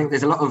 So I think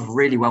there's a lot of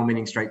really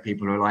well-meaning straight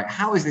people who are like,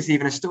 how is this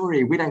even a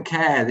story? We don't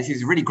care. This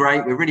is really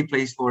great. We're really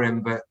pleased for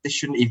him, but this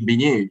shouldn't even be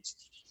news.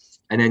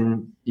 And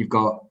then you've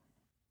got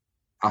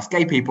us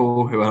gay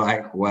people who are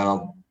like,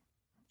 well,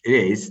 it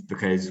is,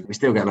 because we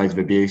still get loads of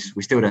abuse.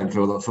 We still don't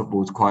feel that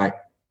football's quite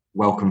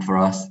welcome for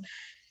us.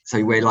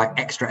 So we're like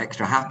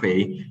extra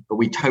happy, but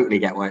we totally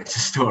get why it's a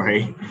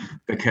story,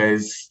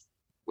 because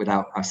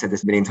I've said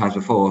this a million times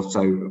before,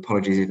 so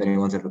apologies if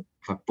anyone's ever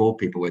bored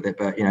people with it,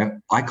 but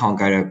I can't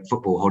go to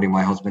football holding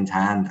my husband's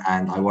hand,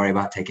 and I worry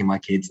about taking my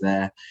kids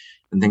there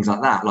and things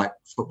like that. Like,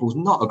 football's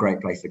not a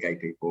great place for gay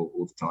people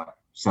all the time.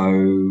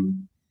 So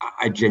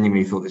I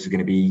genuinely thought this was going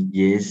to be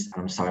years,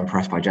 and I'm so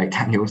impressed by Jake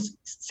Daniels,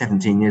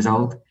 17 years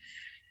old.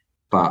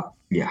 But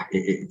yeah,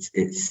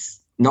 it's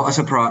not a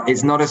surprise.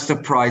 It's not a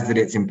surprise that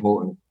it's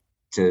important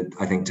to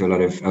a lot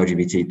of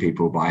LGBT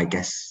people, but I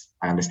guess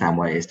I understand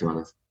why it is to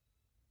others.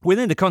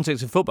 Within the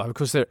context of football, of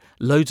course, there are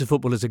loads of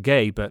footballers are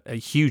gay, but a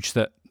huge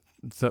that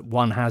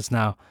one has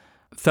now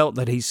felt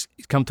that he's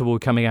comfortable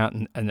coming out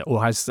and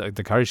or has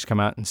the courage to come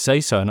out and say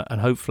so,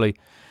 and hopefully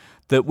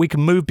that we can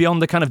move beyond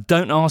the kind of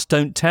don't ask,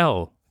 don't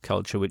tell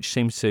culture, which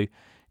seems to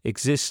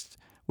exist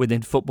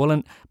within football,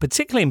 and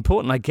particularly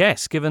important, I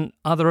guess, given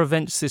other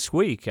events this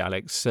week,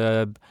 Alex.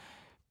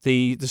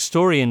 The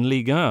story in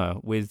Ligue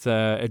 1 with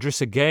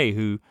Idrissa Gueye,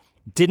 who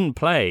didn't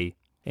play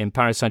in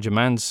Paris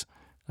Saint-Germain's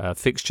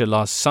fixture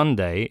last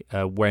Sunday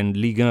when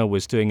Ligue 1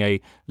 was doing a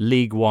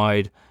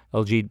league-wide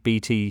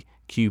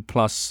LGBTQ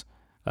plus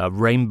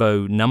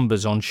rainbow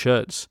numbers on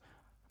shirts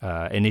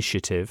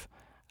initiative.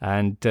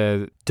 And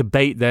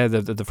debate there,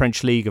 the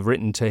French League have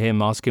written to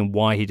him asking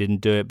why he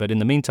didn't do it. But in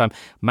the meantime,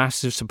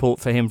 massive support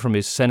for him from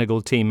his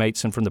Senegal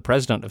teammates and from the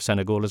president of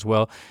Senegal as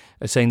well,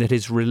 saying that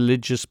his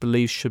religious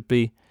beliefs should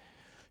be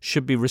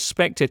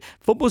respected.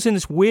 Football's in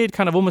this weird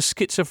kind of almost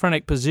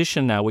schizophrenic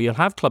position now where you'll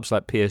have clubs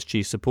like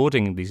PSG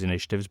supporting these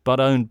initiatives, but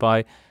owned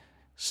by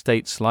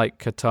states like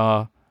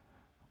Qatar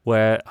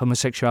where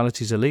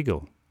homosexuality is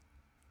illegal.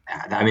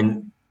 I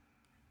mean,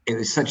 it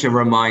was such a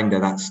reminder,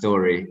 that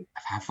story,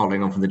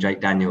 following on from the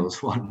Jake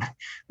Daniels one,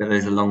 that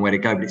there's a long way to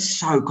go. But it's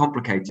so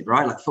complicated,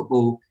 right? Like,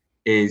 football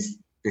is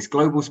this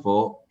global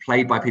sport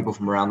played by people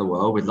from around the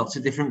world with lots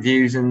of different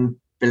views and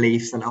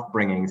beliefs and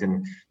upbringings.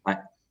 And like,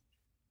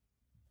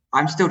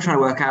 I'm still trying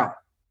to work out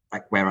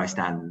like where I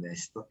stand in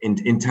this,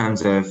 in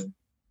terms of,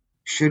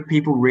 should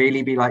people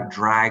really be like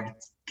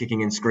dragged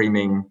kicking and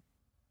screaming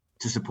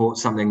to support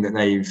something that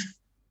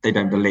they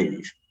don't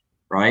believe,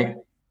 right?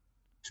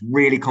 It's a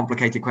really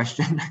complicated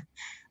question.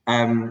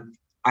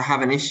 I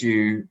have an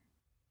issue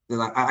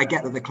that I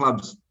get that the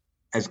clubs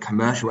as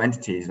commercial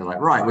entities are like,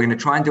 right, we're going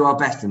to try and do our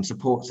best and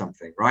support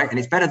something, right? And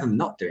it's better than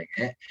not doing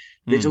it.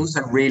 But it's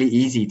also really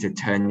easy to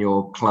turn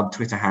your club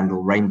Twitter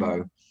handle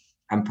rainbow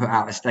and put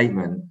out a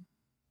statement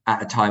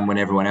at a time when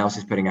everyone else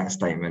is putting out a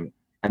statement,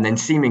 and then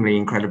seemingly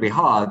incredibly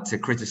hard to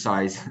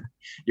criticize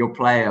your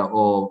player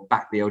or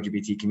back the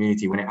LGBT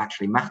community when it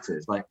actually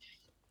matters. Like,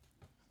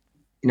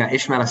 you know,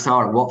 Ismail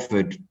Assar at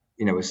Watford,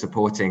 you know, was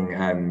supporting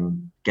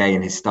Gueye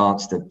in his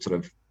stance to sort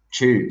of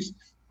choose.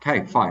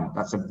 Okay, fine.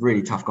 That's a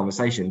really tough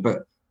conversation. But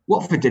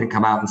Watford didn't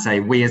come out and say,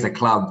 we as a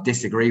club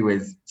disagree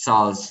with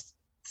Sarr's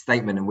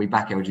statement and we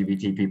back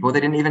LGBT people. They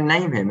didn't even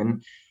name him.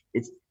 And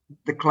it's,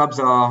 the clubs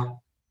are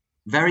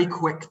very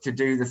quick to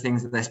do the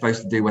things that they're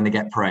supposed to do when they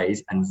get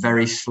praise, and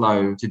very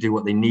slow to do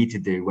what they need to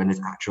do when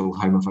there's actual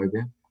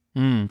homophobia.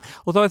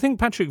 Although I think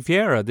Patrick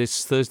Vieira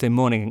this Thursday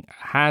morning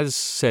has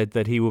said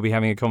that he will be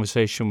having a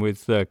conversation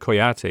with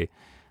Kouyate,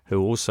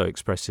 who also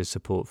expressed his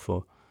support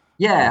for.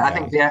 Yeah, I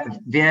think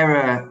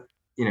Vieira,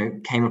 you know,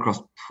 came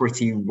across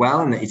pretty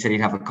well, and that he said he'd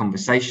have a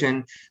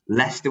conversation.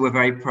 Leicester were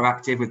very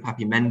proactive with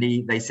Papi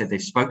Mendy. They said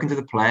they've spoken to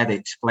the player. They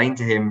explained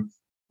to him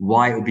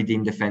why it would be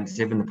deemed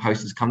offensive, and the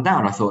post has come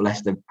down. I thought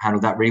Leicester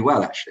handled that really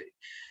well, actually,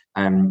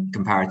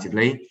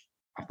 comparatively.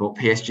 I thought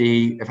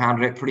PSG have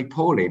handled it pretty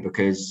poorly,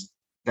 because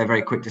they're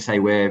very quick to say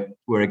we're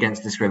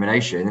against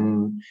discrimination,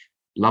 and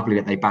lovely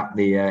that they backed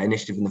the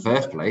initiative in the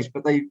first place,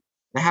 but they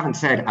haven't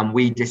said, and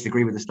we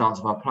disagree with the stance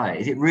of our player.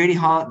 Is it really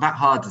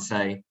hard to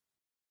say,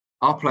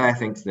 our player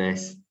thinks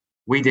this,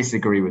 we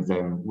disagree with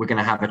them, we're going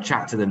to have a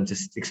chat to them to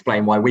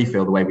explain why we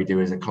feel the way we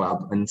do as a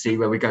club, and see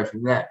where we go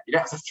from there? You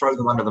don't have to throw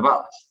them under the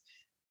bus.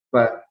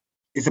 But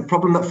it's a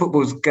problem that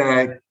football's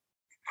going to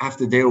have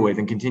to deal with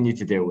and continue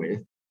to deal with,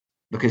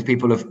 because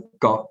people have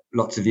got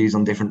lots of views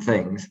on different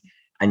things.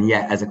 And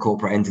yet, as a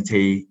corporate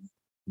entity,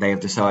 they have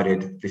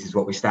decided this is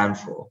what we stand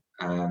for.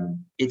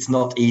 It's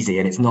not easy,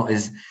 and it's not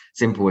as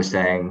simple as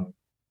saying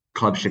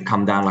clubs should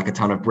come down like a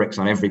ton of bricks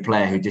on every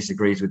player who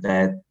disagrees with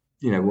their,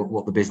 you know,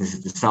 what the business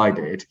has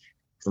decided.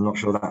 Because I'm not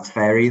sure that's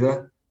fair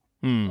either.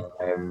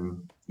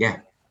 Yeah,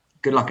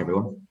 good luck,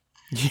 everyone.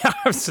 Yeah,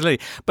 absolutely.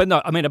 But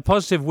no, I mean, a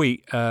positive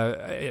week,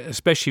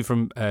 especially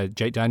from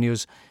Jake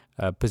Daniels'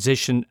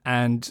 position.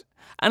 And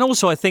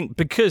also, I think,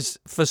 because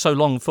for so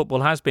long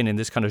football has been in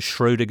this kind of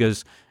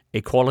Schrodinger's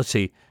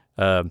equality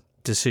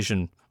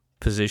decision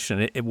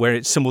position, where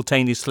it's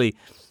simultaneously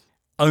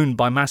owned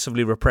by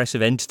massively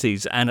repressive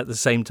entities and at the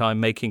same time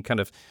making kind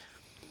of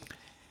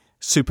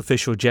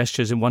superficial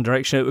gestures in one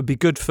direction. It would be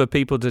good for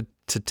people to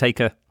take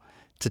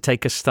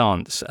a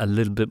stance a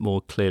little bit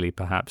more clearly,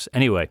 perhaps.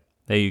 Anyway,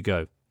 there you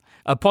go.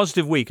 A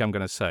positive week, I'm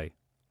going to say.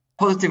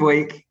 Positive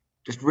week.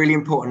 Just really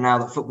important now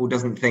that football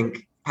doesn't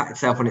pat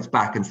itself on its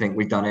back and think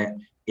we've done it.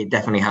 It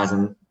definitely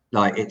hasn't.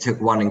 Like, it took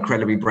one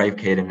incredibly brave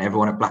kid, and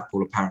everyone at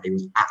Blackpool apparently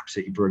was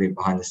absolutely brilliant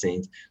behind the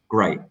scenes.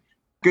 Great.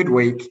 Good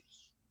week.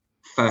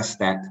 First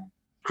step.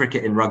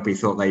 Cricket and rugby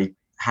thought they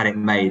had it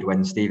made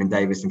when Stephen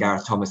Davis and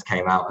Gareth Thomas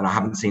came out, and I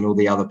haven't seen all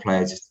the other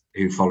players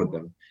who followed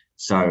them.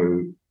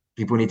 So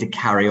people need to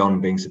carry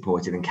on being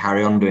supportive and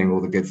carry on doing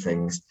all the good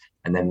things,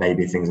 and then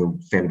maybe things will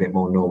feel a bit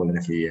more normal in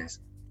a few years.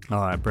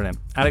 All right, brilliant.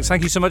 Alex,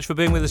 thank you so much for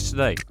being with us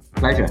today.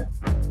 Pleasure.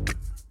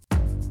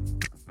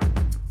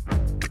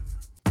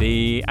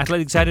 The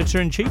Athletics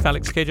Editor-in-Chief,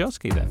 Alex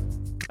Kajowski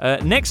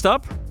there. Next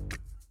up,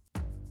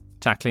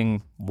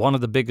 tackling one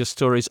of the biggest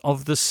stories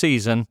of the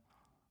season,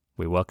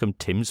 we welcome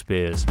Tim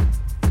Spiers.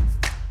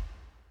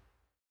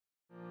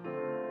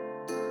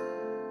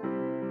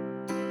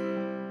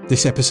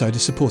 This episode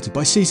is supported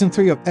by Season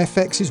 3 of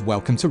FX's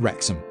Welcome to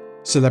Wrexham.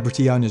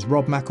 Celebrity owners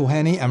Rob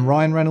McElhenney and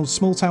Ryan Reynolds'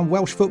 small-town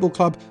Welsh football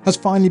club has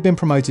finally been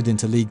promoted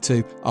into League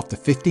Two after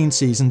 15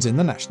 seasons in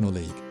the National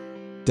League.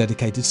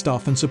 Dedicated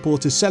staff and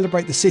supporters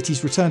celebrate the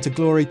city's return to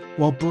glory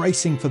while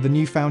bracing for the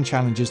newfound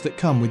challenges that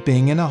come with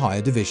being in a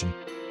higher division.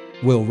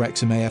 Will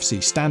Wrexham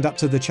AFC stand up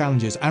to the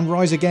challenges and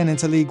rise again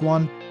into League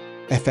One?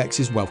 FX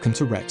is welcome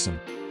to Wrexham.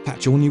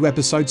 Catch all new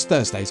episodes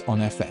Thursdays on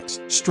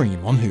FX.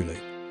 Stream on Hulu.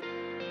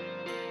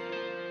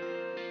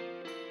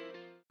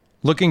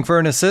 Looking for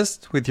an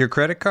assist with your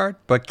credit card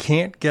but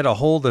can't get a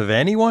hold of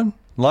anyone?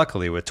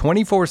 Luckily, with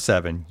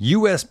 24/7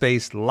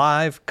 US-based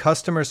live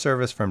customer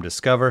service from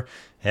Discover,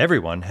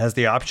 everyone has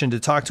the option to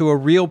talk to a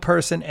real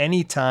person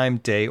anytime,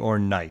 day or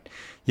night.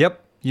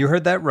 Yep, you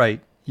heard that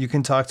right. You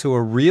can talk to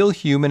a real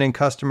human in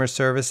customer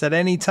service at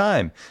any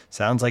time.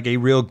 Sounds like a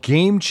real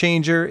game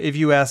changer if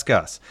you ask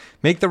us.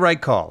 Make the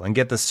right call and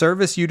get the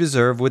service you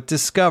deserve with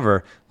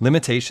Discover.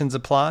 Limitations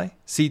apply.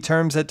 See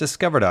terms at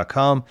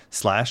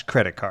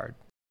discover.com/creditcard.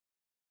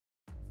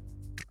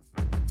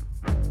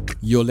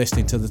 You're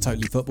listening to The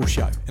Totally Football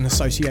Show in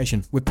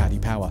association with Paddy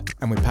Power.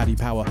 And with Paddy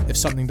Power, if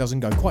something doesn't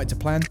go quite to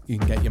plan, you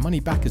can get your money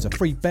back as a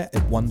free bet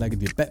if one leg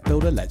of your bet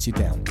builder lets you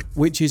down.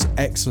 Which is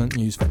excellent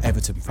news for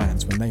Everton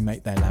fans when they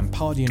make their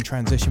Lampardian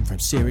transition from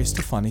serious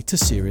to funny to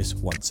serious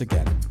once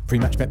again.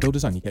 Pre-match bet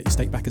builders only. Get your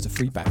stake back as a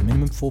free bet.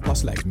 Minimum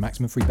 4+ legs.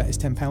 Maximum free bet is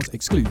 £10.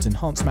 Excludes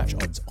enhanced match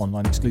odds.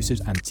 Online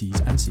exclusives and T's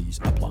and C's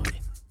apply.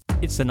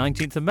 It's the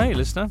 19th of May,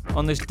 listener.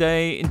 On this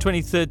day in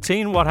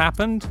 2013, what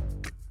happened?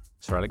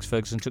 Sir Alex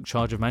Ferguson took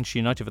charge of Manchester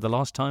United for the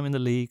last time in the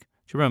league.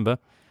 Do you remember?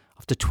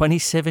 After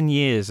 27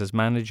 years as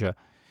manager.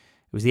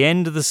 It was the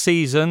end of the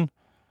season.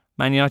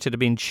 Man United had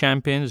been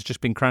champions,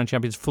 just been crowned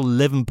champions, full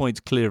 11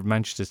 points clear of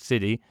Manchester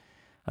City.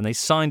 And they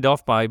signed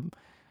off by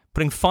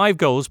putting 5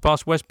 goals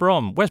past West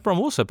Brom. West Brom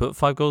also put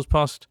 5 goals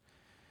past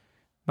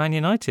Man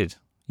United,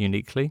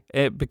 uniquely,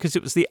 because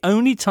it was the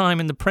only time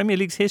in the Premier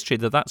League's history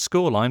that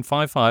scoreline,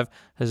 5-5,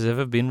 has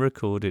ever been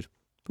recorded.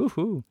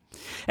 Woohoo.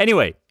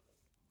 Anyway,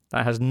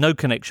 that has no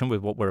connection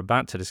with what we're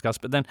about to discuss,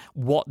 but then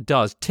what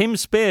does? Tim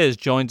Spears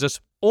joins us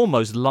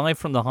almost live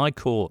from the High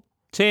Court.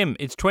 Tim,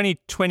 it's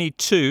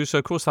 2022, so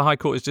of course the High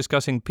Court is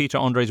discussing Peter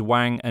Andres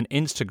Wang and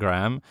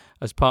Instagram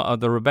as part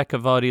of the Rebecca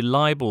Vardy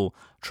libel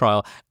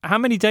trial. How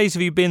many days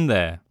have you been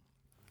there?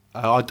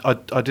 I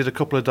did a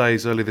couple of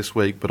days early this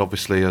week, but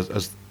obviously,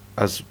 as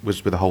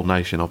was with the whole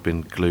nation, I've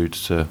been glued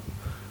to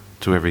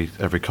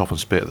every cough and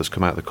spit that's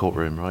come out of the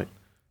courtroom, right?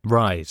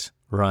 Right.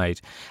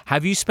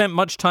 Have you spent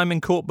much time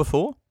in court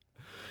before?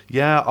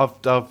 Yeah,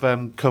 I've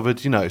covered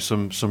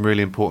some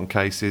really important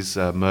cases,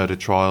 murder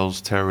trials,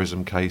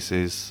 terrorism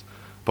cases,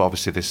 but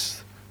obviously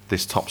this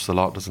tops the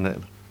lot, doesn't it,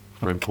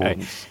 for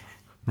importance?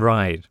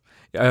 Right.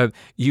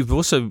 You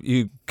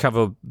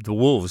cover the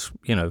Wolves,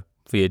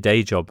 for your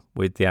day job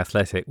with The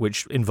Athletic,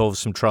 which involves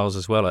some trials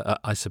as well,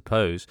 I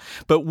suppose.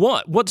 But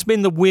what's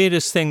been the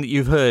weirdest thing that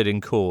you've heard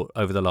in court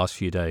over the last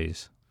few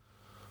days?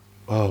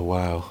 Oh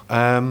wow.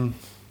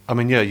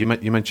 You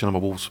mentioned I'm a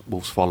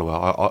Wolves follower.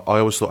 I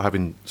always thought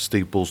having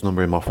Steve Bull's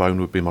number in my phone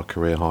would be my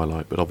career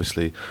highlight, but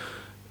obviously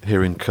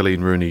hearing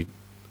Colleen Rooney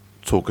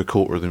talk a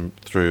courtroom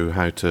through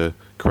how to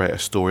create a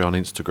story on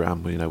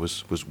Instagram,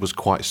 was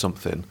quite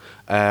something.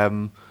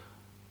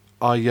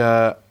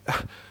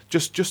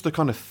 Just the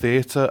kind of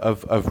theatre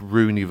of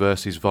Rooney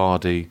versus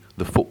Vardy,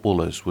 the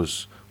footballers,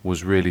 was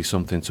really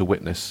something to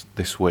witness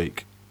this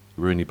week.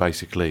 Rooney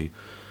basically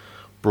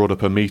brought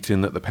up a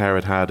meeting that the pair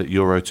had at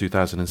Euro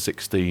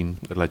 2016,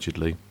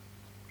 allegedly,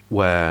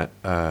 where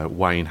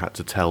Wayne had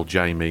to tell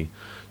Jamie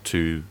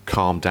to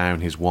calm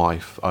down his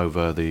wife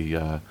over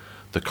the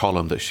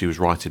column that she was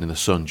writing in The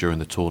Sun during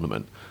the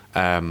tournament.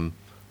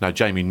 Now,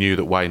 Jamie knew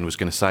that Wayne was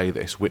going to say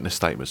this. Witness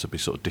statements had been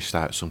sort of dished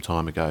out some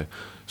time ago.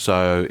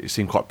 So it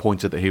seemed quite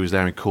pointed that he was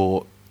there in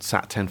court,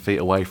 sat 10 feet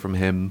away from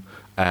him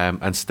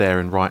and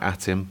staring right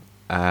at him.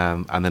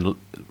 And then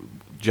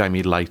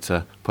Jamie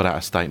later put out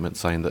a statement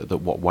saying that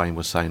what Wayne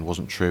was saying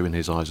wasn't true in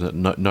his eyes,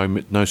 and that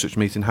no such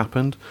meeting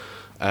happened.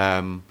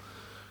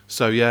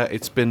 So yeah,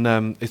 it's been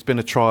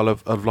a trial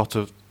of a lot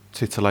of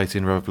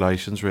titillating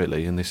revelations,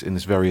 really, in this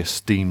very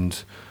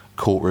esteemed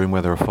courtroom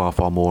where there are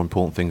far more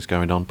important things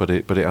going on. But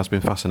it has been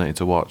fascinating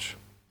to watch.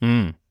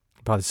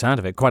 By the sound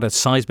of it, quite a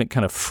seismic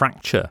kind of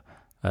fracture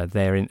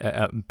there in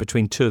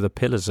between two of the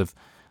pillars of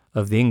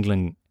the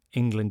England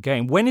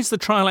game. When is the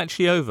trial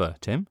actually over,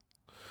 Tim?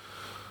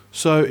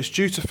 So it's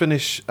due to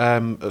finish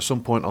at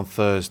some point on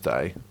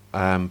Thursday,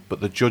 but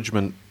the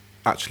judgment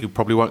actually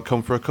probably won't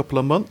come for a couple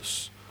of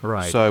months.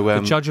 Right. So the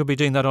judge will be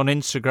doing that on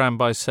Instagram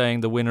by saying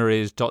the winner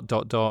is ...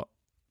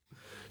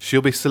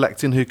 She'll be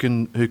selecting who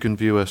can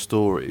view her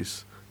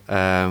stories,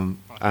 and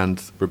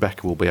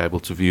Rebecca will be able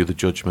to view the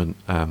judgment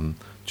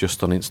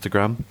just on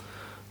Instagram.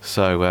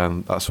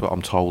 So that's what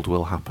I'm told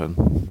will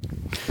happen.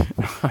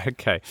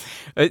 Okay.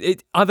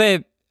 Are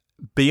there,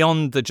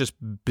 beyond the just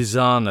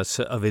bizarreness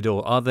of it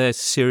all, are there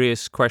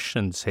serious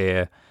questions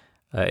here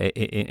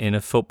in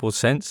a football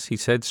sense? He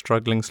said,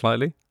 struggling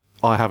slightly.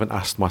 I haven't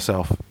asked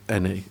myself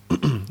any.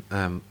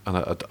 and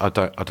I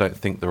don't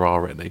think there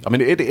are any. I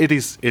mean, it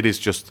is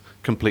just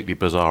completely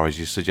bizarre, as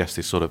you suggest,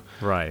 this sort of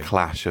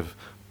clash of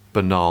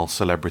banal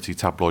celebrity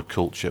tabloid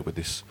culture with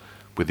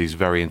these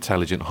very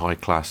intelligent, high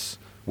class,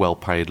 well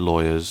paid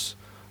lawyers.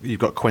 You've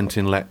got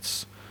Quentin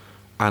Letts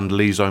and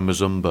Lizo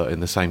Mazumba in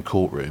the same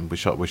courtroom,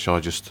 which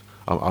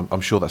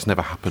I'm sure that's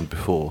never happened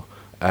before.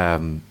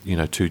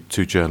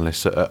 Two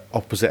journalists at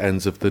opposite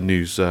ends of the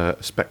news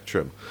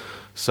spectrum.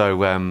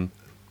 So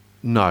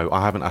no,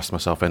 I haven't asked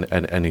myself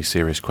any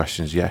serious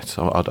questions yet.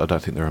 I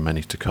don't think there are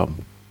many to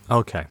come.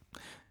 Okay.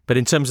 But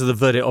in terms of the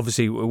verdict,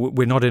 obviously,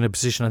 we're not in a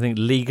position, I think,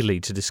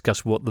 legally to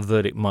discuss what the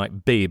verdict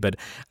might be. But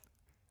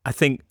I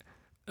think,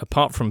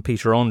 apart from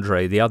Peter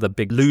Andre, the other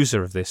big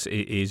loser of this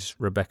is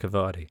Rebecca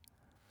Vardy.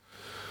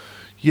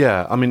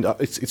 Yeah, I mean,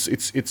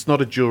 it's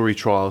not a jury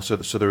trial, so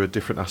there are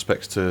different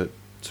aspects to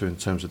in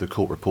terms of the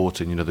court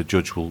reporting. You know, the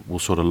judge will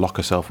sort of lock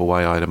herself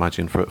away, I'd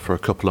imagine, for a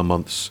couple of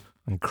months.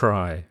 And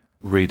cry.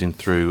 Reading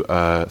through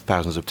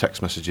thousands of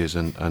text messages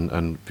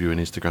and viewing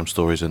Instagram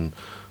stories and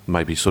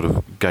maybe sort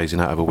of gazing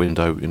out of a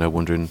window,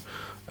 wondering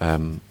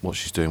what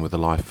she's doing with her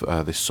life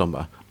this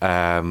summer.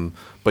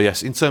 But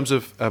yes, in terms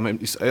of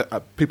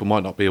people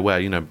might not be aware,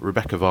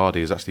 Rebecca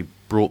Vardy has actually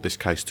brought this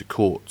case to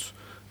court,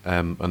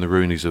 and the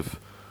Rooneys have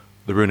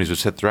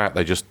said throughout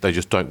they just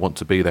don't want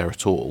to be there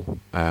at all.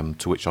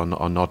 To which I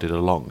nodded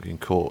along in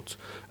court,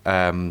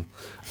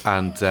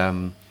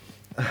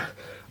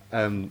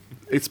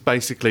 it's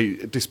basically,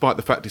 despite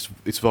the fact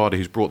it's Vardy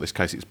who's brought this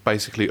case, it's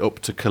basically up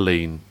to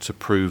Colleen to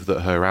prove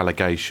that her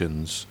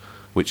allegations,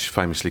 which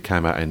famously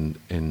came out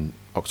in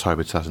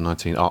October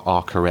 2019,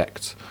 are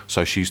correct.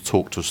 So she's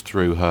talked us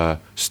through her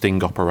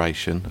sting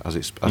operation, as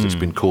it's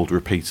been called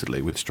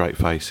repeatedly with straight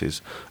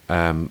faces,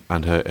 and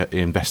her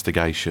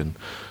investigation.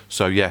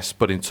 So yes,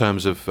 but in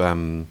terms of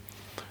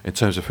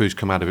who's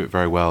come out of it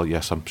very well,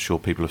 yes, I'm sure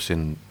people have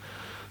seen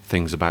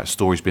things about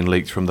stories being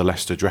leaked from the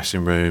Leicester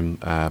dressing room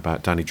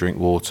about Danny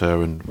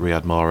Drinkwater and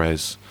Riyad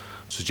Mahrez,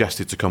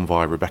 suggested to come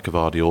via Rebecca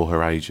Vardy or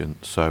her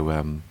agent.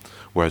 So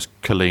whereas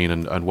Colleen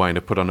and Wayne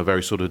have put on a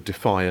very sort of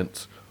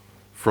defiant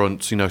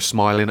front,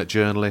 smiling at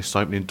journalists,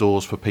 opening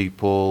doors for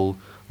people,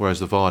 whereas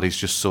the Vardys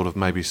just sort of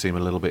maybe seem a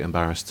little bit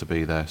embarrassed to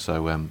be there.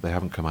 So they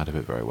haven't come out of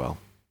it very well.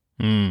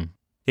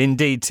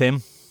 Indeed,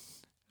 Tim.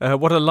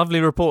 What a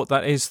lovely report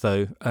that is,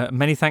 though.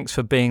 Many thanks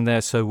for being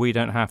there so we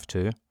don't have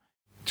to.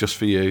 Just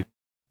for you.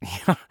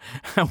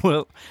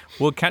 We'll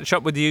catch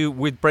up with you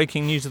with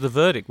breaking news of the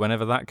verdict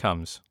whenever that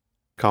comes.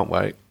 Can't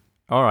wait.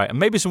 All right, and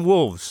maybe some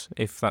wolves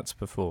if that's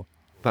before.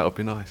 That would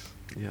be nice.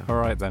 Yeah. All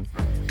right then.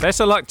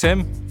 Best of luck,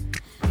 Tim.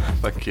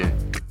 Thank you.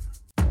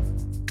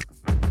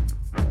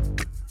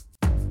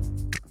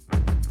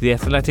 The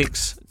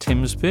Athletic's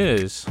Tim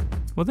Spears.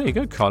 Well, there you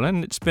go,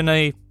 Colin. It's been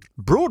a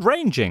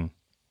broad-ranging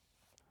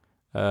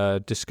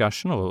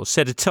discussion or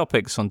set of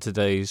topics on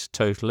today's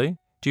Totally.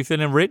 Do you feel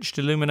enriched,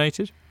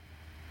 illuminated?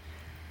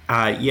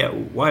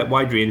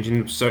 Wide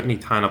ranging, certainly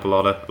tying up a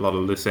lot of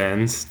loose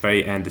ends.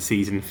 Very end of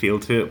season feel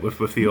to it with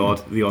the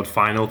odd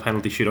final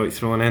penalty shootout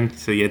thrown in.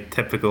 So yeah,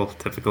 typical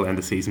end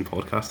of season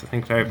podcast. I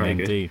think very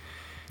Indeed.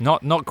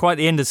 good. Not quite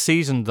the end of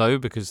season though,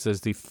 because there's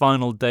the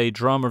final day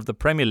drama of the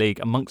Premier League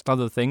amongst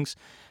other things.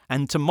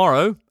 And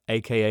tomorrow,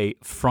 aka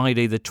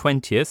Friday the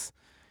 20th,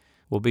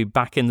 we'll be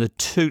back in the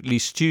Totally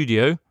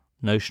studio,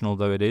 notional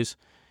though it is,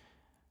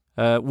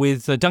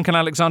 with Duncan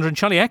Alexander and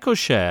Charlie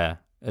Eccleshare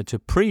to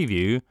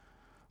preview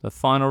the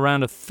final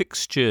round of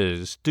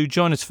fixtures. Do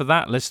join us for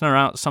that, listener,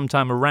 out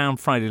sometime around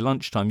Friday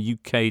lunchtime,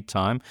 UK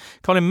time.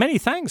 Colin, many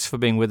thanks for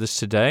being with us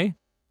today,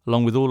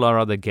 along with all our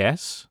other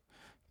guests.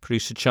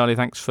 Producer Charlie,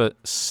 thanks for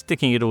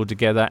sticking it all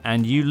together,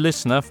 and you,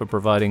 listener, for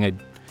providing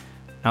an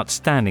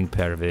outstanding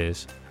pair of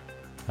ears.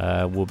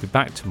 We'll be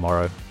back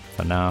tomorrow.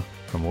 For now,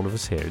 from all of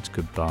us here, it's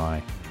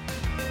goodbye.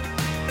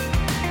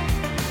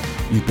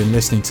 You've been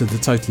listening to The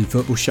Totally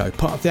Football Show,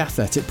 part of the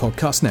Athletic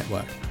Podcast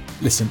Network.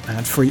 Listen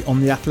ad-free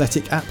on the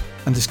Athletic app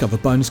and discover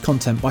bonus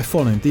content by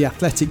following The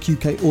Athletic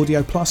UK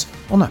Audio Plus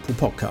on Apple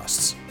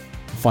Podcasts.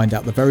 Find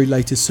out the very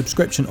latest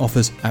subscription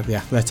offers at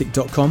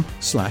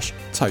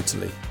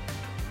theathletic.com/totally.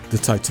 The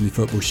Totally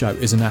Football Show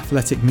is an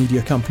Athletic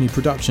Media Company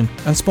production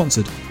and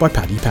sponsored by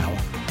Paddy Power.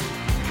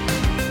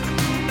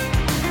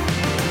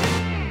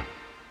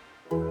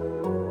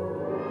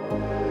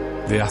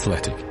 The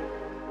Athletic.